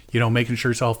ready, you know, making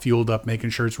sure it's all fueled up,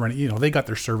 making sure it's running. You know, they got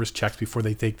their service checks before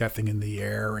they take that thing in the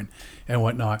air and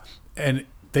whatnot. And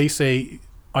they say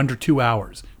under 2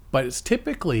 hours. But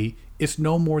it's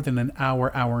no more than an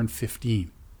hour, hour and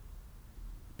 15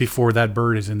 before that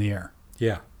bird is in the air,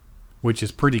 Yeah. which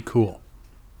is pretty cool.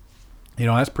 You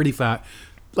know, that's pretty fat.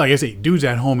 Like I say, dude's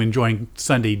at home enjoying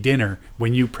Sunday dinner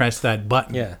when you press that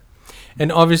button. Yeah.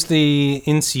 And obviously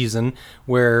in season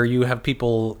where you have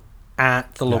people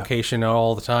at the location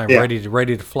all the time, Yeah.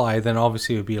 ready to fly, then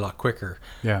obviously it would be a lot quicker.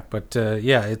 Yeah. But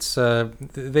it's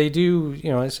they do,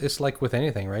 you know, it's like with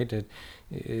anything, right?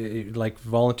 Like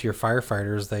volunteer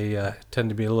firefighters, they tend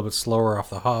to be a little bit slower off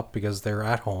the hop because they're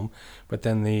at home, but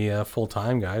then the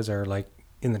full-time guys are like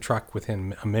in the truck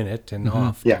within a minute and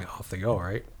off they go,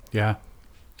 right? Yeah.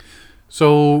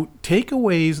 So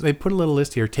takeaways, they put a little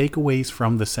list here, takeaways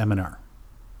from the seminar.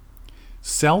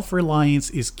 Self-reliance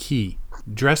is key.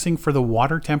 Dressing for the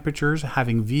water temperatures,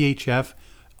 having VHF,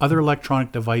 other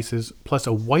electronic devices, plus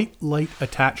a white light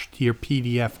attached to your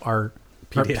PDF or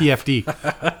PFD.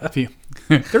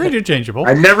 They're interchangeable.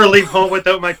 I never leave home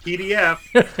without my PDF.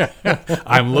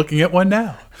 I'm looking at one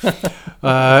now.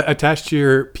 Attached to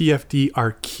your PFD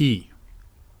are key.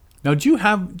 Now, do you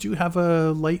have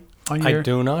a light on your? I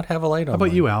do not have a light on. How about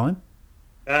mine. you, Alan?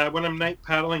 When I'm night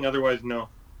paddling, otherwise no.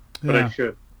 But Yeah. I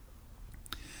should.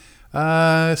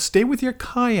 Stay with your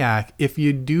kayak if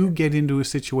you do get into a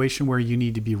situation where you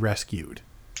need to be rescued.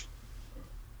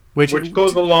 Which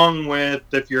goes along with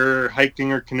if you're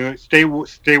hiking or canoeing, stay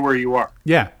where you are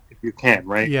yeah. if you can,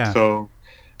 right? Yeah. So,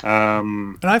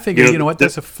 And I figure, you know what,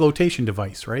 that's a flotation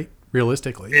device, right?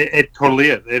 Realistically. it totally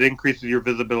is. It increases your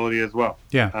visibility as well.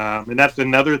 Yeah. And that's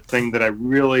another thing that I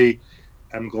really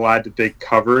am glad that they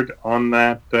covered on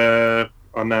that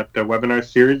webinar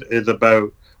series is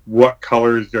about what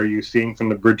colors are you seeing from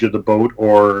the bridge of the boat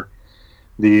or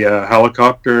the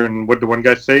helicopter. And what the one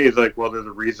guy say is like, well, there's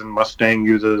a reason Mustang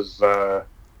uses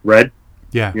red.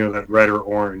 Yeah. You know, that red or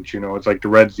orange. You know, it's like the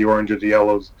reds, the oranges, the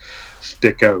yellows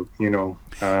stick out. You know,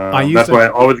 that's why I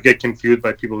always get confused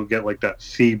by people who get like that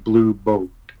sea blue boat.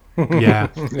 Yeah.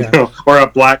 You know, or a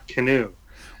black canoe.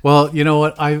 Well, you know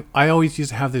what? I always used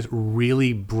to have this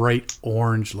really bright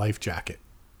orange life jacket.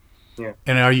 Yeah.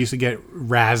 And I used to get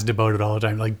razzed about it all the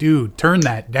time. Like, dude, turn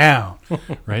that down.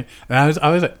 Right? And I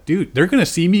was like, dude, they're going to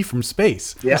see me from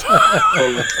space. Yeah.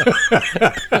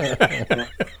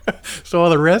 So all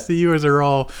the rest of you are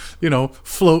all, you know,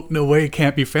 floating away,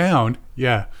 can't be found.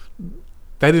 Yeah.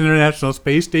 That International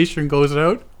Space Station goes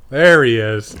out. There he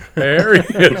is. There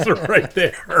he is right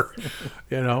there.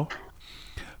 You know.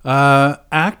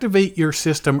 Activate your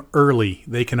system early.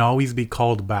 They can always be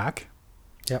called back.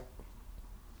 Yep.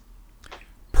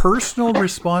 Personal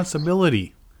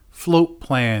responsibility. Float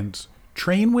plans.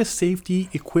 Train with safety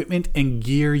equipment and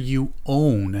gear you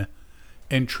own.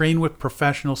 And train with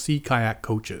professional sea kayak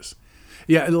coaches.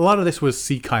 Yeah, a lot of this was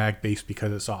sea kayak based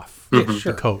because it's off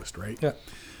the coast, right? Yeah.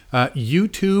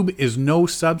 YouTube is no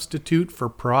substitute for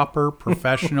proper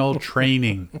professional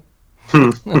training.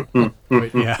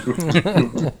 But, yeah.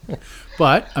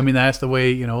 But, I mean, that's the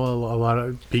way, you know, a lot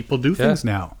of people do things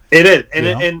now. It is. And,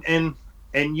 You know?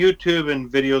 and YouTube and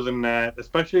videos and that,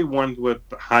 especially ones with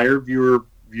higher viewer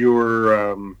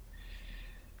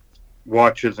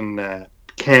watches and that,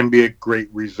 can be a great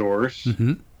resource.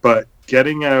 Mm-hmm. But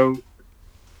getting out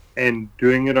and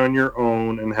doing it on your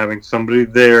own and having somebody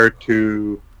there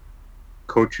to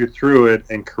coach you through it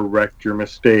and correct your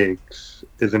mistakes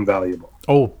is invaluable.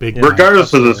 Oh, big Yeah. time.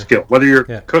 Regardless of the skill, whether you're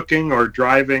Yeah. cooking or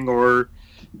driving or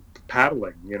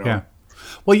paddling, you know. Yeah.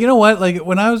 Well, you know what? Like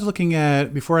when I was looking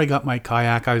at, before I got my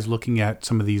kayak, I was looking at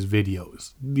some of these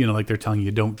videos, you know, like they're telling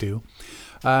you don't do.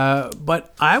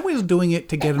 But I was doing it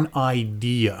to get an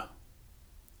idea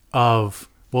of,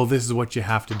 well, this is what you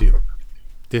have to do.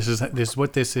 This is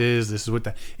what this is. This is what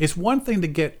that. It's one thing to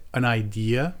get an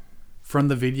idea from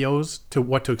the videos to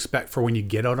what to expect for when you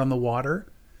get out on the water.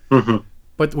 Mm-hmm.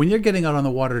 But when you're getting out on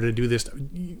the water to do this,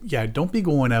 yeah, don't be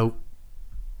going out.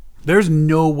 There's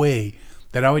no way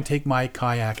that I would take my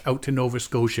kayak out to Nova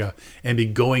Scotia and be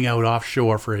going out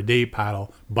offshore for a day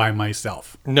paddle by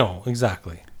myself. No,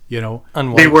 exactly. You know,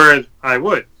 See, whereas I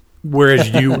would whereas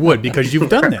you would because you've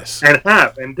done this. and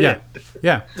have and did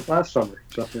Yeah. last summer.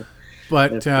 So,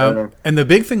 But It's, and the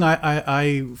big thing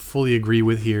I fully agree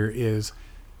with here is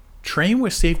train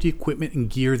with safety equipment and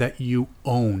gear that you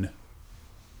own.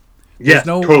 yes,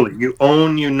 no- totally. You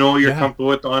own, you know, you're Yeah. comfortable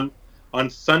with. On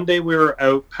Sunday, we were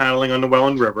out paddling on the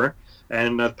Welland River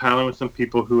and paddling with some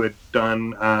people who had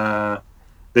done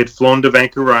they'd flown to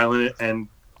Vancouver Island and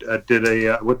did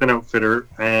a with an outfitter,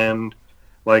 and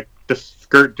like the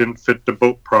skirt didn't fit the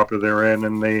boat properly they're in,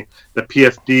 and the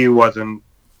PFD wasn't.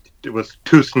 It was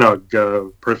too snug.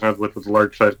 Person I was with was a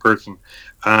large sized person,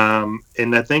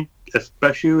 and I think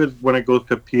especially when it goes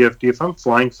to PFD, if I'm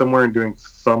flying somewhere and doing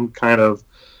some kind of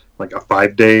like a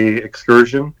 5-day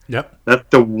excursion, Yep. that's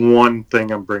the one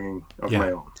thing I'm bringing of Yeah.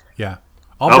 my own. Yeah.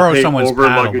 I'll borrow pay someone's over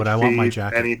paddle, luggage but I want my fees,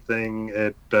 jacket.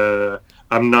 Anything.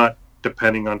 I'm not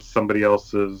depending on somebody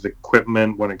else's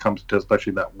equipment when it comes to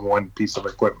especially that one piece of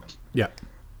equipment. Yeah.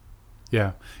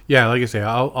 Yeah. Yeah. Like I say,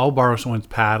 I'll borrow someone's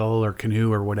paddle or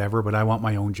canoe or whatever, but I want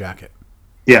my own jacket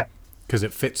Yeah. because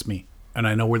it fits me. And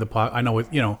I know where I know what,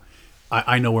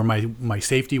 I know where my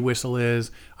safety whistle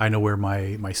is. I know where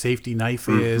my safety knife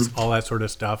is, all that sort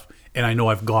of stuff. And I know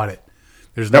I've got it.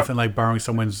 There's nothing like borrowing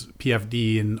someone's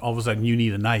PFD and all of a sudden you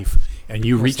need a knife and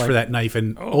you reach for that knife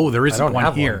and, there isn't don't one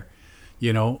have here,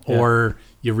 or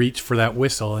you reach for that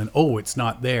whistle and, it's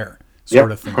not there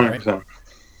sort of thing, right? 100%.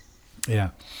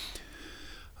 Yeah.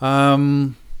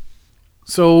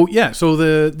 So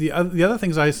the other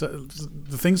things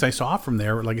the things I saw from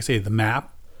there, like I say, the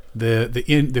map,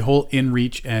 the whole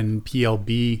InReach and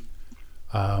PLB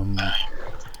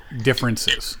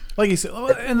differences. Like you said,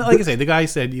 and like I say, the guy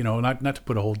said, not to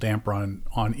put a whole damper on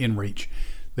InReach.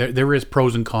 There is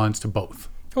pros and cons to both.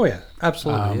 Oh yeah,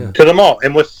 absolutely. Yeah. To them all,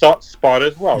 and with Spot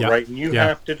as well, Yeah. right? And you Yeah.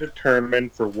 have to determine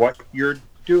for what you're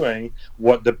doing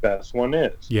what the best one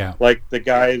is. Yeah. Like the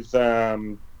guys,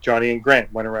 Johnny and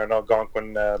Grant went around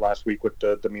Algonquin last week with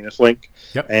the Minas Link,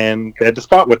 Yep. and they had to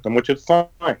Spot with them, which is fine.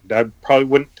 I probably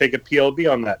wouldn't take a PLB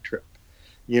on that trip.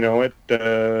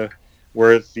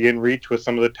 Whereas the InReach with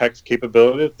some of the text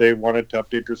capabilities, they wanted to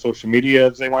update their social media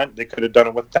as they went. They could have done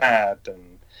it with that,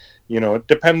 and it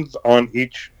depends on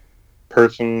each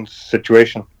person's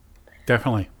situation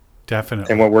Definitely.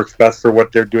 and what works best for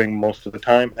what they're doing most of the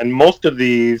time. And most of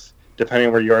these, depending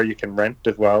on where you are, you can rent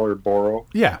as well or borrow.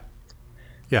 Yeah.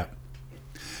 Yeah.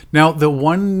 Now, the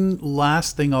one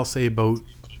last thing I'll say about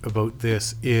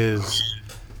this is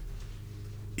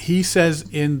he says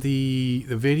in the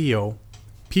video,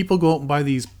 people go out and buy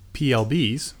these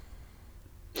PLBs,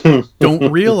 don't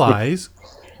realize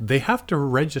they have to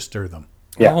register them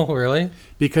Yeah. Oh really?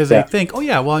 because Yeah. they think, I'm They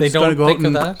just going to don't go out think of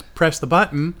and that? press the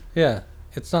button. Yeah.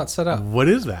 It's not set up. What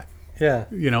is that? Yeah.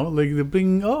 Like the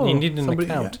bing, You need an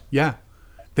account. Yeah.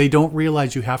 They don't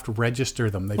realize you have to register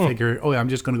them. They figure, I'm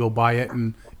just going to go buy it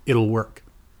and it'll work.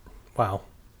 Wow.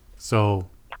 So,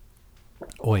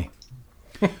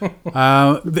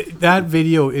 that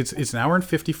video, it's an hour and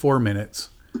 54 minutes.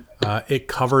 It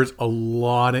covers a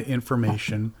lot of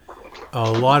information,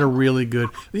 a lot of really good.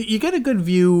 You get a good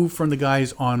view from the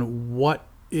guys on what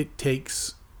it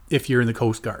takes if you're in the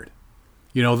Coast Guard.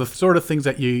 The sort of things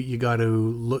that you got to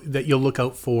look, that you'll look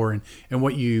out for, and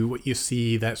what you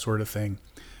see, that sort of thing.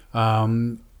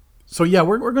 So yeah,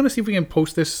 we're going to see if we can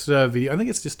post this video. I think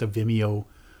it's just a Vimeo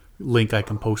link I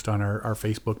can post on our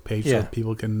Facebook page so that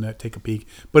people can take a peek.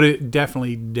 But it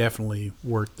definitely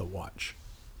worth the watch.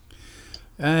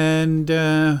 And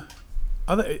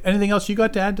anything else you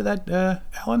got to add to that,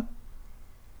 Alan?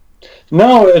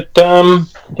 No,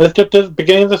 it's just the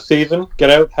beginning of the season. Get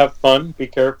out, have fun, be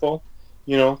careful.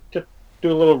 Just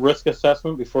do a little risk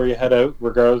assessment before you head out,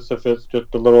 regardless if it's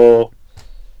just a little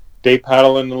day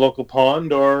paddle in the local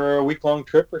pond or a week-long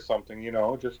trip or something.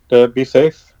 Just be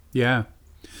safe. Yeah.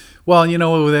 Well,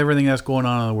 with everything that's going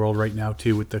on in the world right now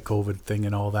too, with the COVID thing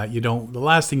and all that, the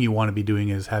last thing you want to be doing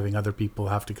is having other people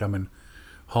have to come and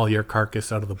haul your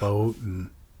carcass out of the boat and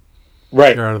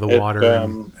Right. out of the water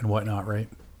and whatnot, right?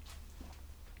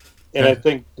 And I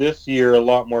think this year a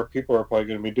lot more people are probably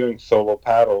going to be doing solo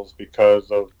paddles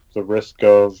because of the risk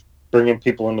of bringing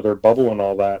people into their bubble and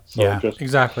all that. So Yeah, it just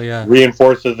Exactly. Yeah.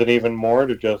 reinforces it even more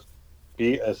to just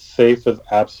be as safe as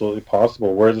absolutely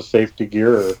possible. Wear the safety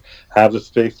gear, or have the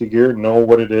safety gear, know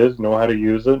what it is, know how to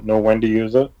use it, know when to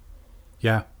use it.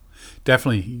 Yeah,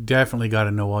 definitely got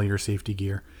to know all your safety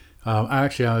gear.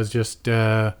 Actually, I was just,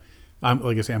 I'm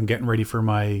getting ready for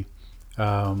my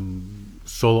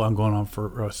solo. I'm going on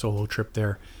for a solo trip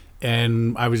there,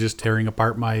 and I was just tearing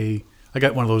apart I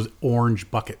got one of those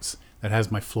orange buckets that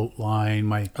has my float line,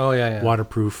 my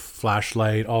waterproof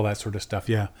flashlight, all that sort of stuff.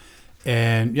 Yeah.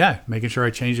 And making sure I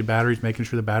change the batteries, making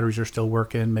sure the batteries are still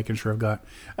working, making sure I've got,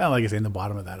 like I say, in the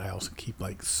bottom of that, I also keep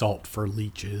like salt for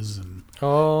leeches and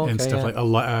stuff like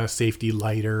a safety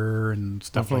lighter and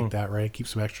stuff like that, right? Keep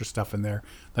some extra stuff in there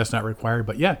that's not required.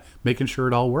 But making sure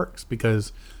it all works,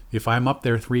 because if I'm up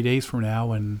there 3 days from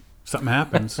now and something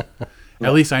happens,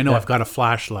 at least I know I've got a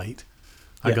flashlight.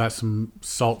 I got some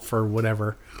salt for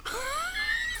whatever.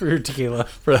 for your tequila.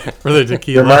 for the Your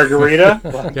tequila.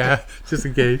 margarita? Yeah, just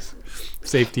in case.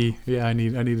 Safety. Yeah, I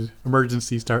need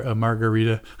emergency start a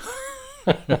margarita.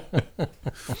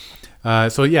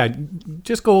 So yeah,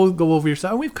 just go over your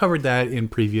stuff. We've covered that in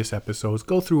previous episodes.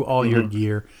 Go through all your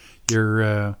gear,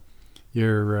 your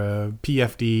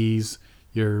PFDs,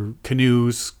 your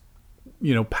canoes,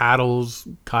 paddles,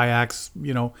 kayaks,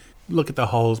 look at the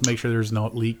hulls, make sure there's no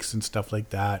leaks and stuff like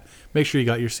that. Make sure you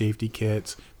got your safety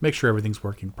kits, make sure everything's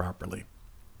working properly.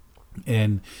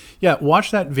 And yeah,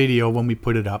 watch that video when we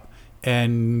put it up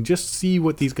and just see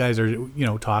what these guys are,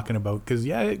 talking about. Because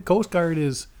yeah, Coast Guard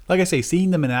is, like I say,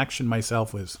 seeing them in action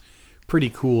myself was pretty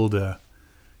cool to,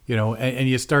 and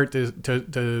you start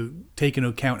to take into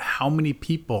account how many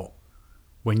people,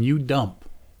 when you dump,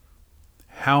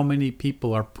 how many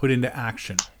people are put into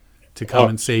action to come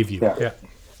and save you. Yeah.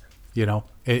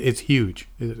 It's huge.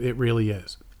 It really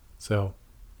is. So,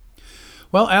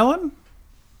 well, Alan,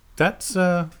 that's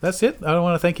it. I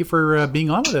want to thank you for being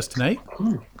on with us tonight.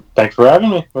 Thanks for having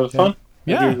me. It was fun. as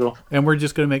Yeah. usual. And we're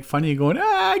just going to make fun of you going,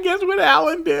 guess what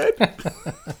Alan did?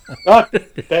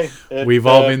 We've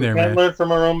all been there, we can't man. learn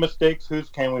from our own mistakes. Whose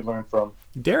can we learn from?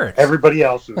 Derek. Everybody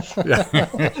else's. Yeah.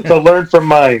 So learn from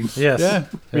mine. Yes. Yeah.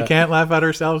 We Yeah. can't laugh at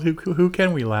ourselves. Who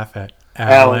can we laugh at?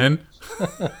 Alan.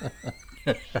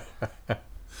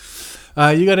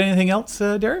 You got anything else,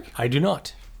 Derek? I do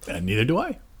not. Neither do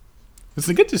I. It's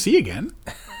good to see you again.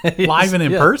 Live and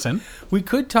in Yeah. person. We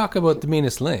could talk about the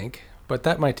meanest link, but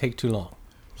that might take too long.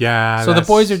 Yeah. So the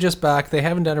boys are just back. They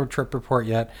haven't done a trip report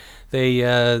yet.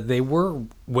 They were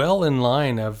well in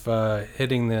line of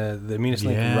hitting the meanest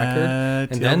link record.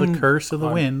 And then the curse of the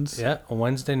winds. Yeah, on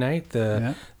Wednesday night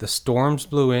the storms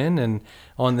blew in, and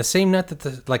on the same night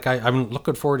that I'm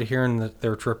looking forward to hearing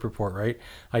their trip report. Right,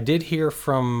 I did hear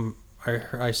from.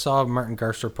 I saw Martin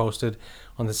Garster posted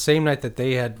on the same night that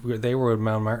they were with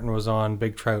Mount Martin was on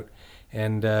Big Trout,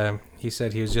 and he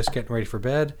said he was just getting ready for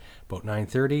bed about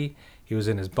 9:30. He was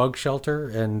in his bug shelter,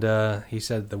 and he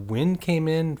said the wind came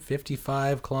in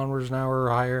 55 kilometers an hour or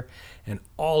higher, and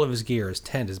all of his gear, his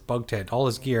tent, his bug tent, all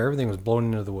his gear, everything was blown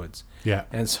into the woods. Yeah.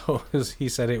 And so he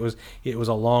said it was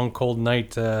a long, cold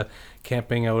night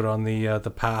camping out on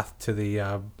the path to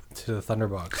the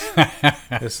Thunderbox.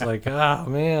 It's like,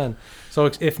 man. So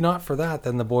if not for that,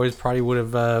 then the boys probably would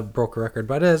have broke a record.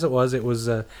 But as it was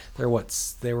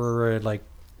they were like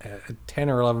 10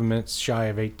 or 11 minutes shy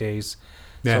of 8 days.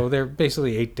 Yeah. So they're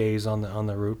basically 8 days on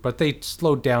the route, but they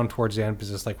slowed down towards the end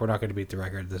because it's like, we're not going to beat the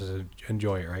record. This is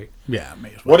enjoy it, right? Yeah, may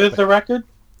as well. What is the record?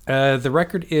 The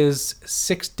record is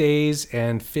 6 days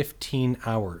and 15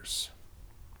 hours.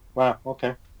 Wow.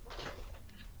 Okay.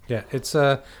 Yeah, it's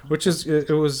which is it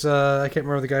was I can't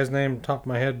remember the guy's name top of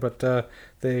my head, but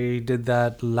they did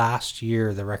that last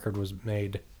year. The record was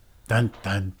made. Dun,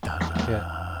 dun, dun.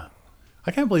 Yeah.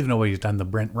 I can't believe nobody's done the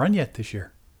Brent Run yet this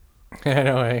year.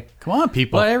 Anyway, Come on,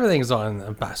 people. well, everything's sort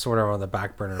of on the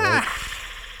back burner, right?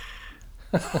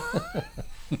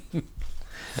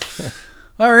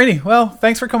 Alrighty. Well,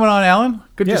 thanks for coming on, Alan.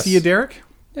 Good Yes. to see you, Derek.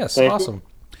 Yes, Thank you. awesome.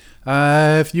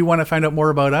 If you want to find out more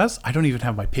about us, I don't even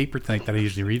have my paper tonight that I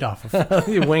usually read off of.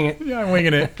 You wing it. Yeah, I'm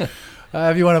winging it.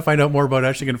 If you want to find out more about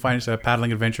us, you can find us at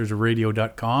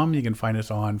paddlingadventuresradio.com. You can find us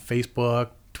on Facebook,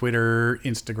 Twitter,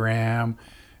 Instagram,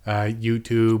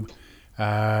 YouTube.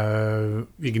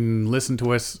 You can listen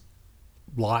to us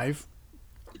live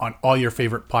on all your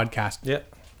favorite podcast Yeah,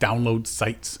 download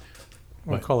sites.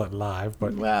 we'll call it live,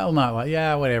 but Well, not like,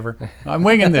 yeah, whatever. I'm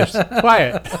winging this.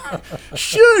 Quiet.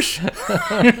 Shush.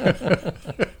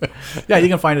 Yeah, you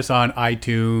can find us on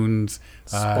iTunes,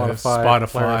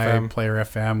 Spotify, Player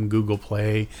FM, Google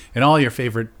Play, and all your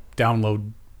favorite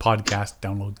download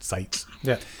sites.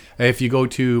 yeah, If you go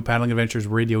to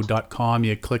paddlingadventuresradio.com,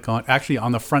 you click on, actually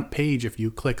on the front page, if you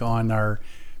click on our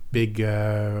big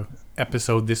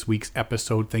episode, this week's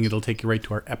episode thing, it'll take you right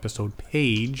to our episode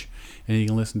page, and you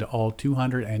can listen to all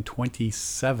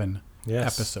 227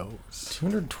 Yes. episodes.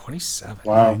 227. I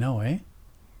Wow. know, eh?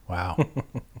 Wow.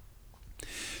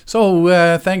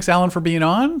 So, thanks, Alan, for being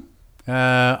on.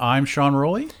 I'm Sean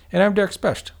Rowley. And I'm Derek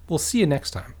Specht. We'll see you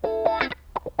next time.